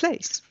a better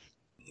place.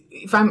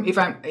 If I'm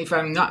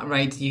not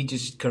right, you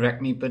just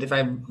correct me. But if I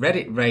read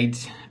it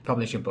right,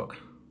 publish your book.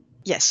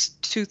 Yes,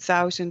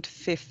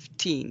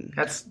 2015.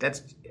 That's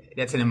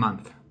in a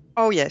month.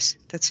 Oh yes,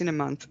 that's in a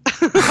month.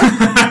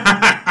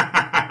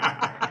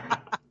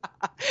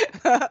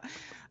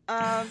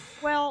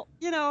 Well,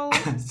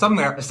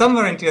 somewhere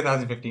in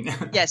 2015.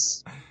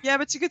 Yes. Yeah,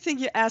 but it's a good thing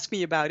you asked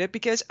me about it,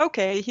 because,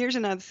 okay, here's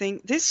another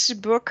thing. This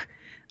book,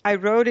 I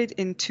wrote it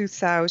in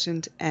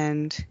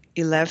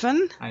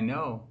 2011. I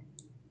know.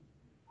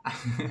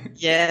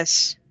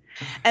 Yes.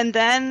 And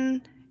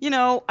then,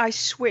 I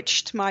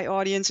switched my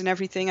audience and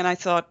everything, and I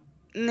thought,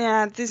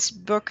 nah, this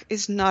book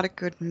is not a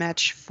good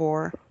match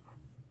for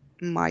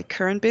my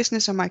current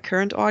business and my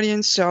current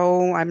audience,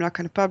 so I'm not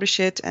going to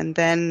publish it. And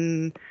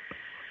then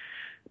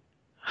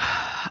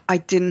I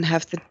didn't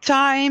have the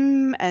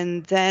time,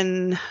 and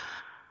then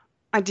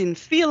I didn't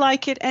feel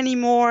like it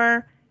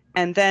anymore.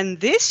 And then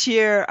this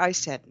year I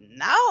said,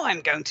 now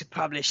I'm going to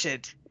publish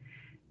it.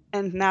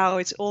 And now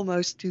it's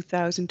almost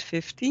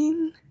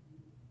 2015.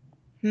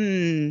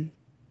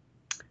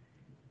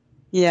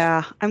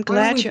 Yeah, I'm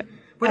glad you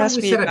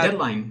asked me set about a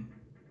deadline?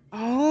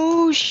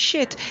 Oh,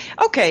 shit.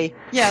 Okay,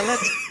 yeah,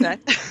 let's do that.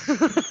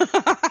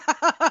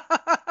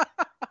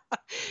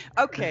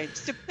 Okay,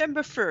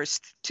 September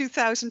 1st,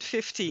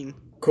 2015.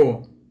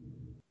 Cool.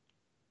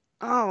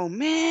 Oh,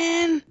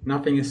 man.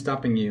 Nothing is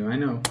stopping you, I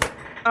know.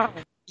 Oh,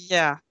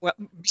 yeah. Well,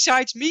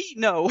 besides me,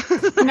 no.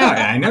 No,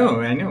 I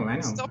know.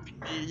 Stopping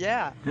me,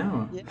 yeah.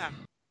 No. Yeah.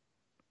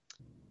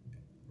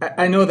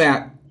 I know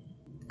that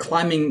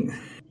climbing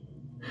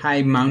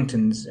high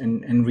mountains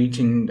and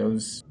reaching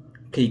those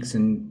peaks,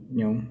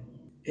 and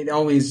it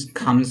always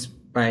comes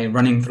by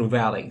running through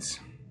valleys,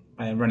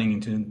 by running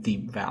into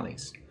deep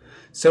valleys.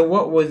 So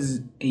what was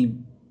a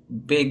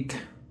big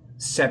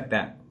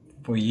setback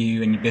for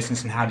you and your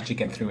business, and how did you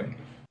get through it?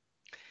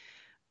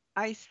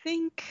 I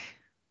think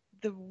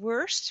the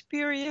worst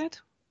period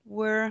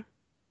were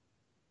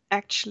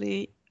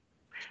actually,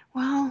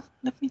 well,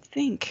 let me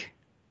think.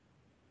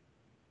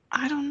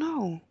 I don't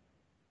know.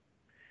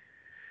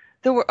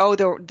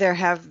 There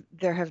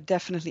have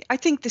definitely. I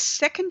think the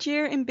second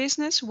year in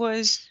business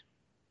was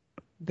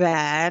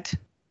bad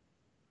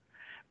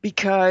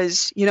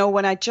because,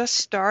 when I just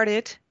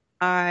started,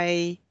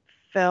 I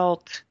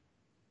felt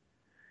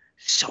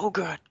so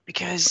good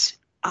because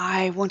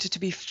I wanted to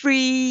be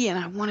free and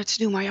I wanted to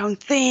do my own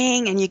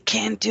thing, and you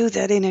can't do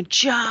that in a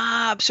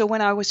job. So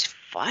when I was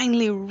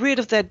finally rid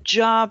of that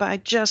job, I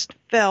just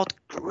felt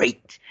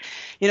great.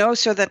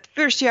 So that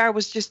first year I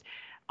was just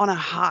on a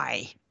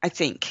high, I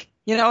think.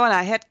 And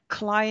I had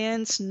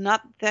clients,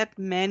 not that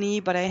many,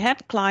 but I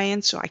had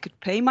clients so I could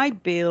pay my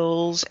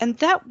bills. And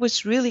that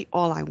was really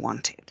all I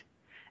wanted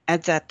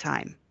at that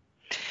time.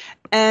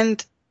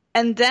 And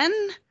then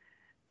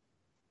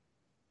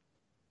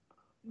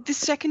the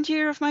second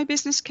year of my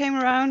business came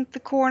around the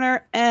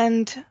corner,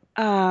 and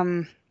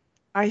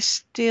I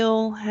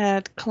still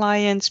had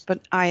clients,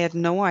 but I had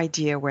no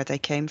idea where they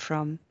came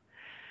from.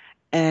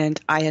 And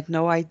I had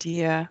no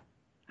idea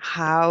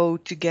how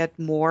to get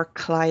more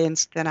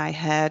clients than I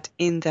had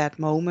in that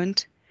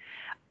moment.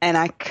 And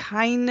I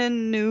kind of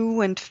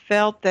knew and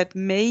felt that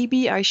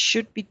maybe I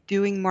should be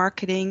doing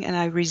marketing, and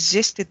I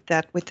resisted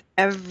that with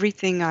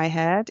everything I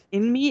had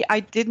in me. I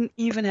didn't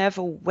even have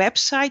a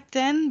website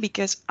then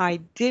because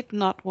I did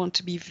not want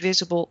to be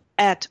visible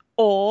at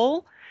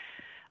all.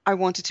 I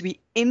wanted to be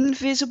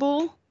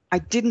invisible. I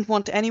didn't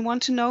want anyone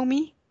to know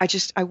me. I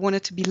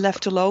wanted to be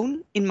left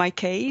alone in my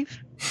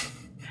cave.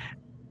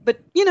 But,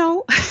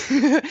 and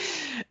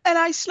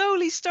I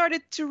slowly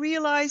started to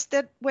realize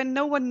that when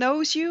no one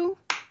knows you,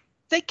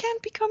 they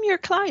can't become your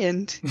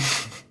client.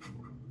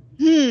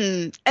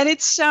 And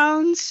it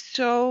sounds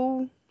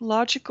so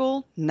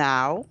logical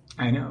now.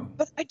 I know.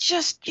 But I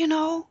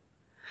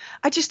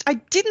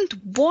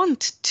didn't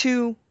want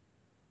to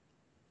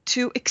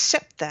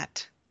accept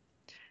that.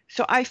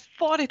 So I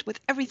fought it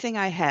with everything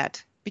I had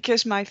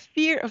because my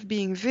fear of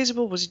being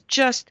visible was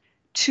just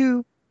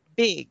too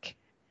big.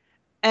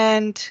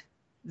 And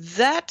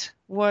that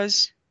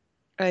was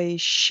a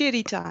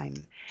shitty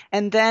time.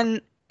 And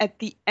then at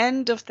the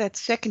end of that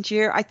second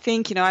year, I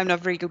think, I'm not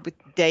very good with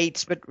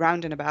dates, but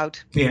round and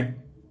about. Yeah.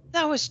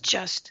 That was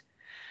just,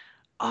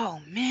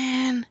 oh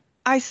man.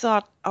 I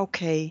thought,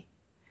 okay,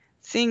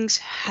 things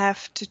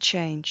have to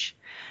change.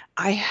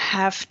 I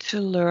have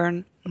to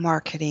learn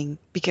marketing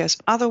because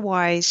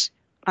otherwise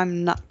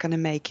I'm not going to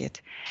make it.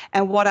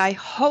 And what I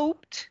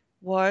hoped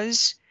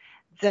was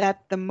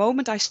that the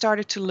moment I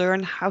started to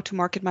learn how to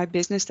market my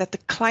business, that the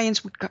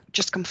clients would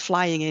just come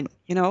flying in,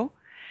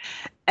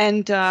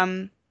 And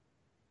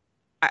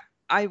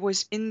I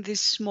was in this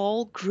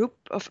small group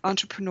of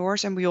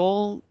entrepreneurs, and we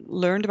all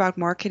learned about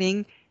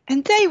marketing,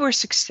 and they were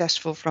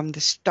successful from the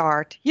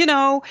start.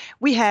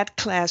 We had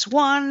class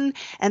 1,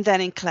 and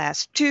then in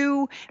class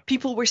 2,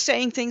 people were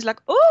saying things like,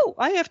 oh,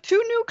 I have 2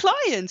 new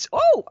clients.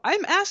 Oh,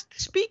 I'm asked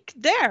to speak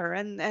there.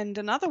 And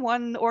another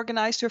one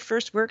organized her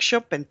first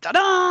workshop, and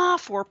ta-da,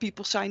 4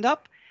 people signed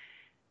up.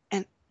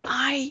 And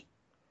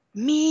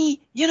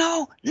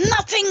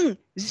nothing,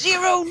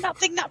 0,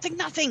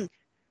 nothing.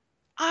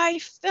 I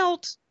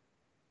felt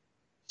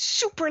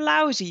super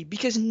lousy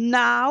because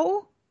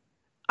now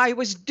I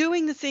was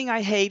doing the thing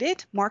I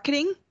hated,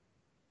 marketing.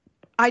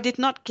 I did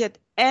not get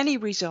any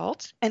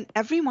results, and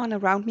everyone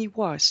around me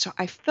was. So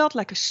I felt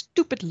like a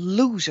stupid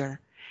loser.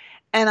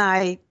 And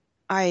I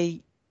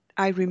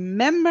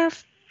remember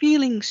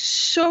feeling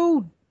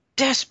so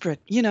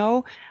desperate,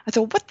 I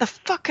thought, what the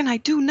fuck can I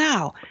do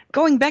now?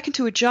 Going back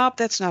into a job,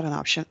 that's not an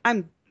option.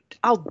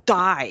 I'll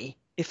die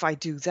if I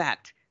do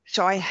that.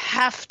 So I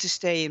have to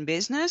stay in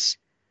business.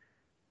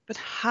 But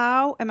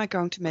how am I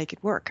going to make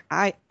it work?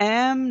 I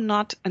am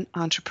not an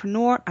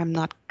entrepreneur. I'm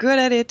not good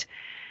at it.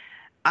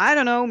 I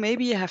don't know.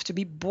 Maybe you have to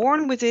be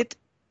born with it.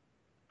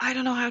 I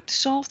don't know how to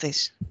solve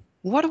this.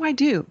 What do I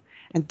do?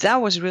 And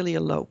that was really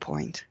a low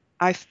point.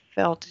 I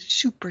felt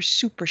super,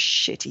 super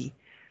shitty.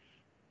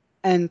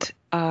 And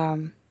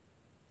and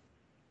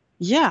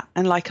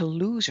like a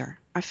loser.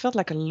 I felt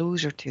like a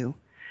loser too.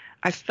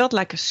 I felt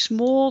like a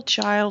small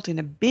child in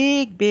a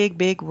big, big,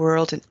 big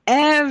world, and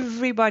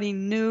everybody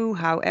knew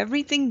how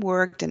everything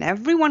worked, and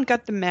everyone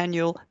got the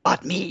manual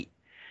but me.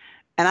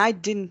 And I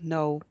didn't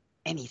know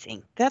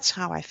anything. That's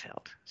how I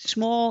felt.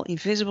 Small,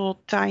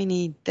 invisible,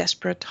 tiny,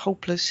 desperate,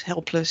 hopeless,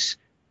 helpless,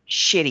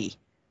 shitty.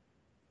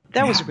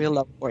 That was a real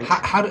low point.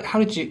 How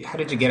did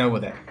you get over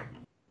that?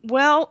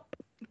 Well,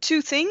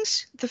 2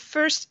 things. The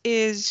first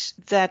is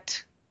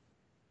that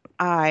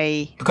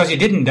Because you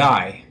didn't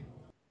die.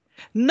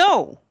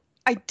 No,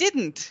 I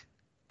didn't.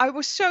 I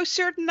was so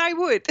certain I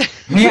would.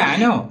 Yeah, I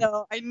know.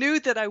 No, I knew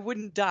that I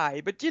wouldn't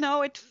die, but I know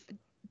what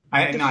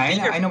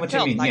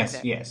you mean.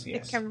 Like yes.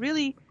 It can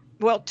really,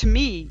 to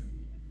me,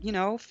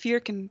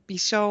 fear can be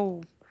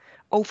so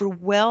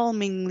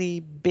overwhelmingly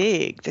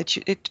big that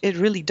it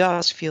really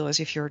does feel as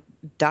if you're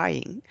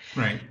dying.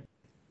 Right.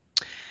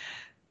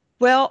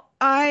 Well,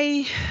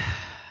 I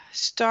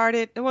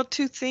started, well,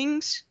 two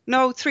things.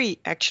 No, three,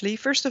 actually.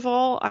 First of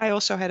all, I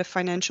also had a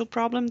financial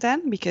problem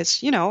then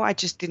because, I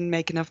just didn't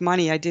make enough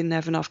money. I didn't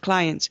have enough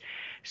clients.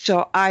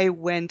 So I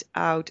went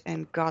out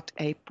and got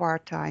a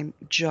part-time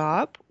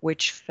job,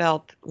 which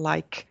felt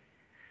like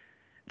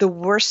the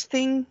worst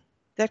thing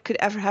that could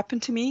ever happen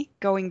to me,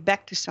 going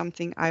back to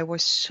something I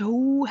was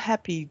so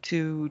happy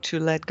to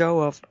let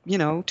go of,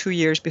 2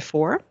 years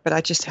before, but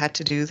I just had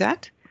to do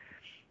that.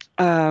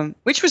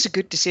 Which was a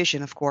good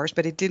decision, of course,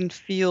 but it didn't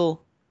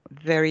feel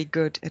very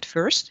good at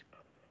first.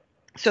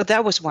 So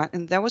that was one,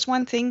 and that was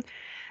one thing.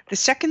 The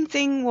second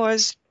thing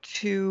was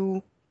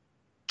to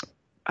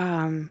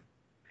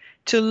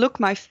look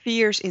my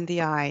fears in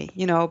the eye,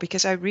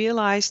 because I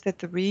realized that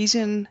the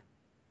reason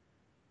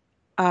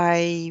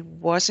I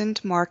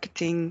wasn't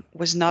marketing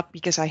was not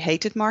because I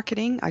hated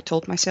marketing. I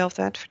told myself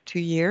that for 2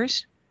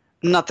 years.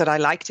 Not that I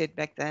liked it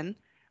back then,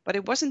 but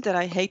it wasn't that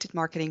I hated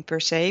marketing per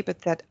se,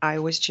 but that I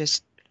was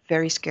just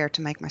very scared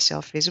to make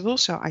myself visible.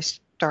 So I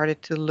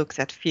started to look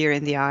that fear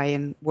in the eye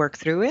and work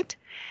through it.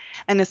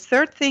 And the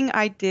third thing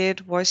I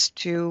did was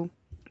to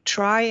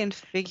try and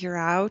figure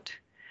out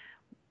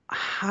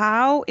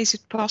how is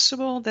it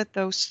possible that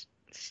those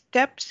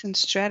steps and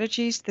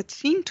strategies that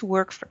seem to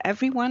work for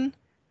everyone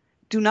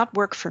do not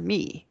work for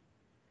me.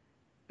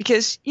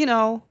 Because,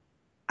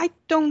 I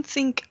don't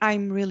think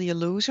I'm really a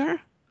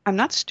loser. I'm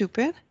not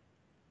stupid.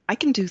 I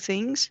can do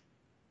things.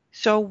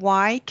 So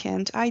why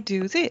can't I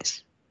do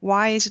this?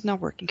 Why is it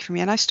not working for me?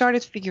 And I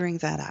started figuring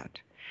that out.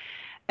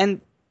 And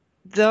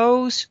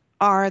those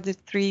are the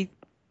three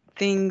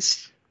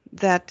things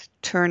that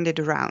turned it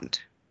around.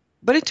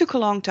 But it took a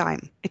long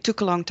time.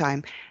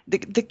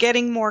 The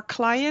getting more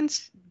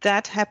clients,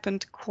 that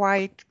happened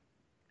quite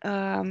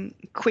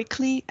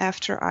quickly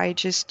after I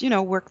just,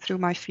 worked through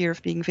my fear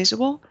of being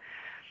visible.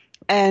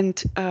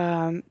 And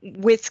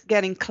with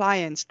getting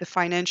clients, the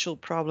financial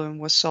problem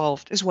was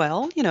solved as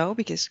well,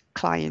 because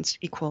clients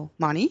equal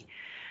money.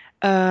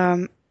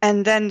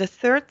 And then the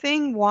third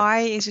thing, why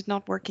is it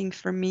not working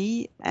for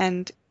me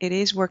and it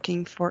is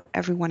working for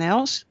everyone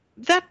else?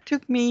 That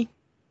took me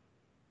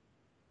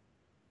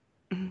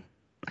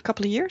a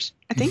couple of years,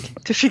 I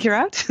think, to figure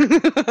out.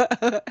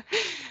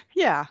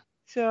 Yeah.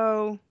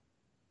 So,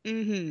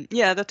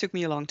 yeah, that took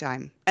me a long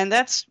time. And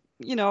that's,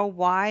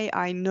 why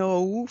I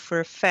know for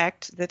a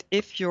fact that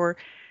if you're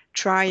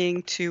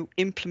trying to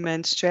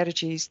implement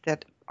strategies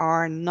that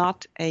are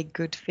not a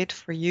good fit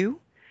for you,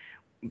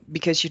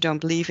 because you don't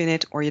believe in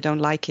it or you don't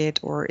like it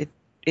or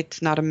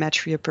it's not a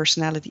match for your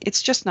personality,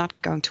 it's just not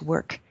going to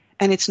work.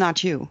 And it's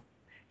not you.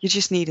 You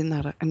just need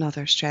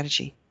another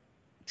strategy.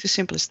 It's as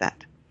simple as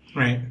that.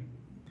 Right.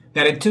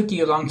 That it took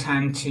you a long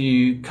time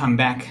to come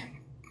back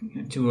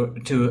to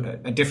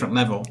a different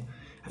level.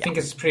 I think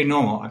it's pretty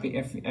normal. I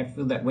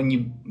feel that when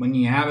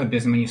you have a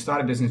business, when you start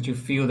a business, you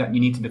feel that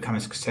you need to become a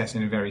success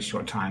in a very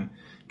short time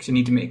because you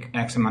need to make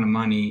X amount of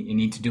money. You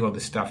need to do all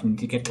this stuff. You need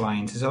to get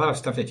clients. There's a lot of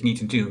stuff that you need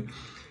to do.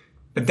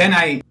 But then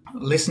I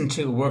listened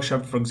to a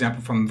workshop, for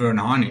example, from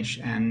Werner Harnisch,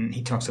 and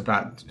he talks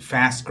about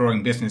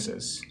fast-growing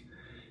businesses.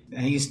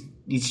 And he's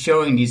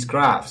showing these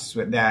graphs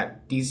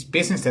that these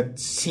businesses that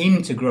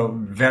seem to grow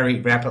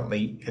very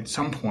rapidly at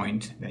some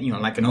point,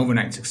 like an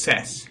overnight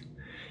success.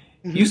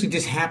 Mm-hmm. Usually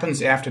this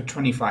happens after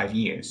 25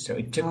 years. So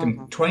it took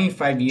them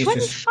 25 years.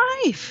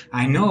 25?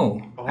 I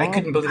know. Oh, I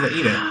couldn't believe it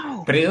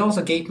either. But it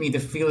also gave me the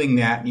feeling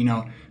that,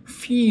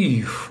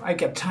 phew, I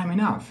got time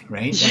enough,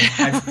 right?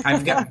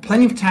 I've got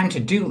plenty of time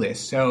to do this.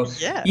 So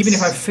yes. Even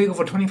if I fail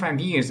for 25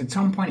 years, at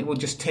some point it will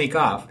just take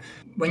off.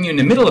 When you're in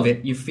the middle of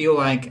it, you feel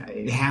like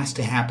it has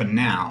to happen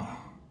now.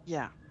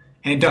 Yeah.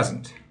 And it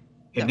doesn't.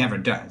 It never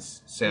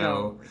does. So,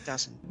 no, it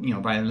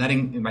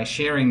doesn't. By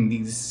sharing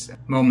these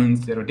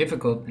moments that are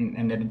difficult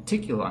and that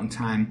take you a long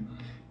time,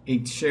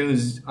 it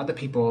shows other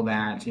people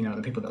that,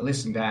 the people that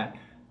listen, that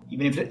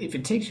even if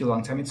it takes you a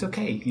long time, it's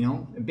okay.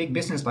 A big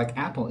business like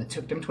Apple, it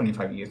took them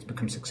 25 years to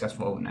become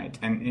successful overnight.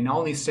 And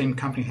all these same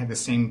companies have the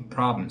same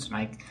problems.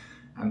 Like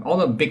all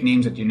the big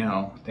names that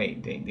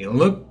they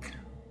look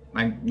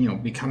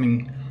like,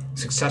 becoming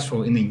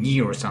successful in a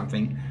year or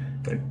something.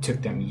 But it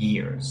took them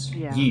years.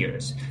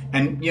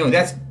 And,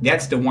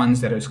 that's the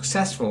ones that are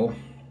successful.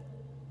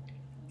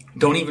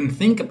 Don't even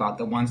think about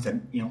the ones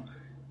that,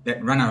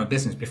 that run out of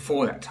business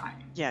before that time.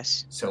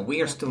 Yes. So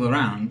we are still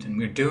around and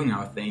we're doing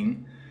our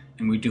thing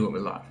and we do what we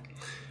love.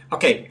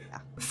 Okay. Yeah.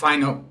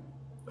 Final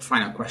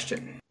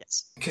question.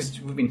 Yes. Because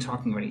we've been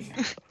talking already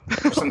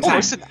for some time.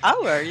 Almost an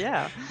hour,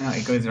 yeah.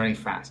 It goes very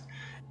fast.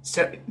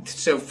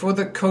 So for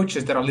the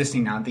coaches that are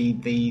listening now,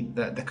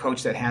 the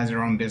coach that has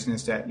their own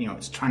business that,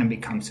 is trying to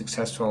become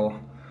successful,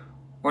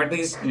 or at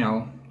least,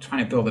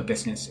 trying to build a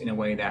business in a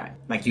way that,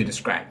 like you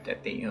described,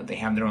 that they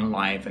have their own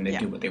life and they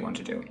do what they want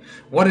to do.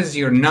 What is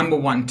your number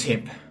one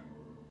tip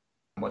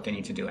on what they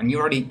need to do? And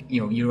you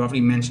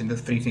already mentioned the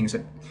three things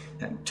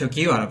that took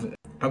you out of it.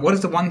 But what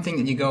is the one thing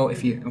that you go,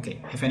 if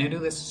I need to do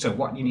this, so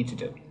what you need to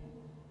do?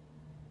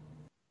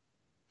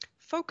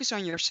 Focus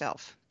on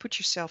yourself. Put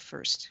yourself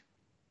first.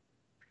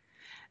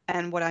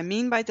 And what I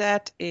mean by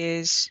that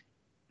is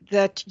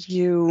that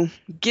you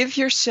give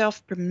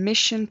yourself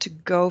permission to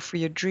go for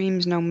your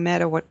dreams no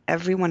matter what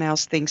everyone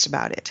else thinks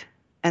about it.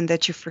 And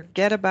that you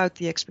forget about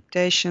the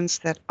expectations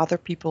that other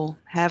people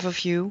have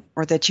of you,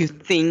 or that you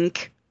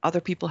think other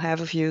people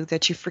have of you,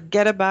 that you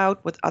forget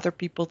about what other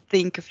people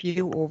think of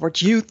you, or what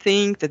you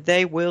think that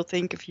they will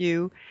think of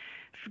you.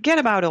 Forget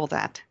about all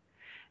that.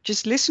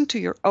 Just listen to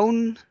your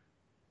own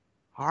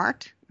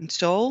heart and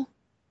soul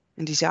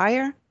and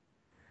desire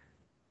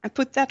and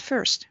put that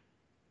first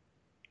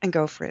and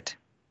go for it.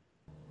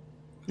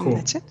 Cool. And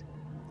that's it.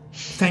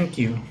 Thank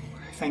you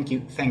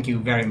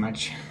very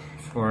much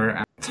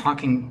for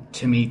talking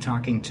to me,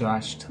 talking to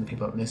us, to the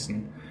people that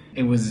listen.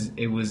 It was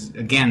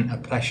again a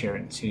pleasure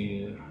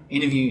to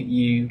interview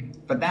you,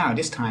 but now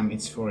this time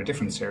it's for a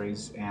different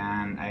series,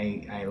 and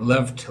I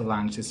love to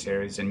launch this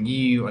series, and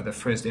you are the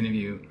first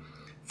interview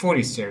for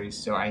this series,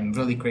 so I'm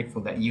really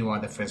grateful that you are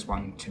the first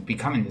one to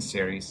become in this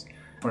series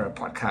for a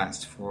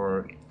podcast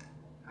for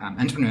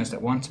entrepreneurs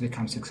that want to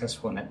become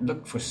successful and that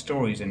look for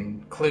stories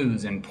and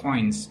clues and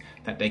points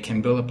that they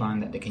can build upon,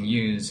 that they can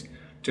use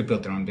to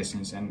build their own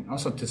business, and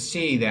also to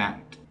see that,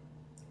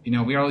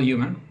 we're all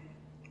human.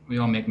 We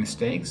all make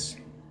mistakes.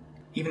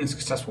 Even the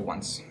successful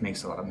ones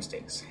makes a lot of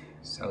mistakes.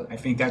 So I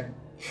think that,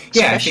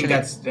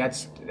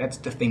 that's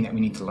the thing that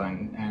we need to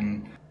learn.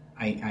 And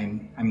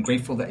I'm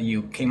grateful that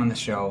you came on the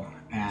show,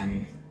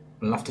 and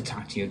would love to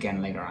talk to you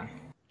again later on.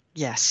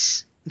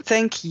 Yes.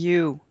 Thank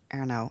you,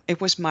 Erno.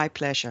 It was my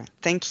pleasure.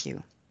 Thank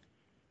you.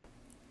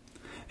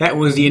 That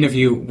was the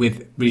interview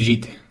with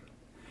Brigitte.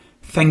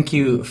 Thank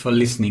you for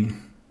listening.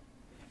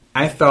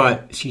 I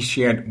thought she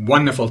shared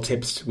wonderful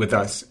tips with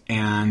us,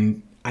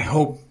 and I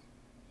hope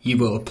you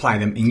will apply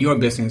them in your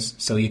business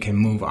so you can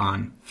move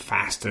on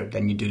faster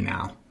than you do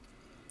now.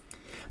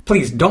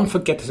 Please don't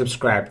forget to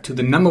subscribe to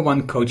the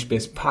 #1 Coach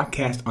Biz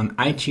podcast on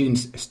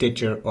iTunes,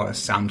 Stitcher, or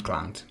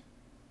SoundCloud.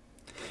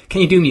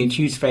 Can you do me a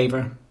huge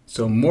favor?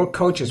 So more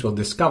coaches will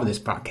discover this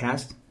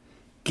podcast.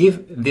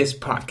 Give this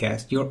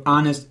podcast your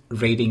honest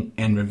rating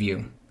and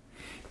review.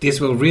 This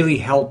will really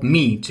help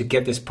me to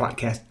get this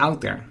podcast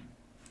out there.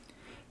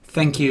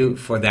 Thank you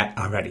for that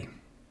already.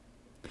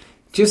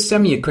 Just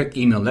send me a quick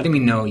email letting me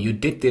know you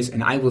did this,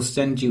 and I will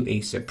send you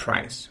a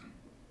surprise.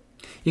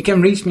 You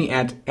can reach me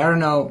at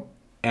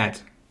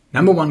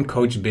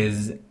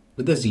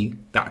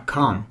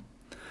erno@number1coachbiz.com.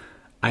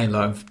 I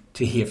love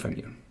to hear from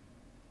you.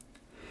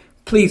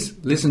 Please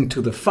listen to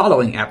the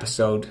following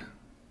episode,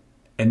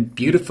 a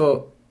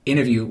beautiful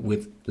interview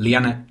with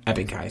Lianne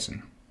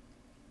Ebbinghuizen.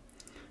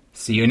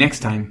 See you next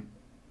time.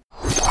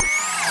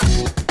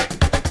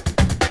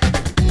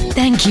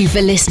 Thank you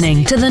for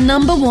listening to the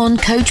 #1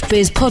 Coach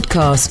Biz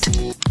podcast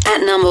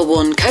at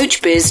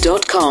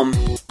number1coachbiz.com.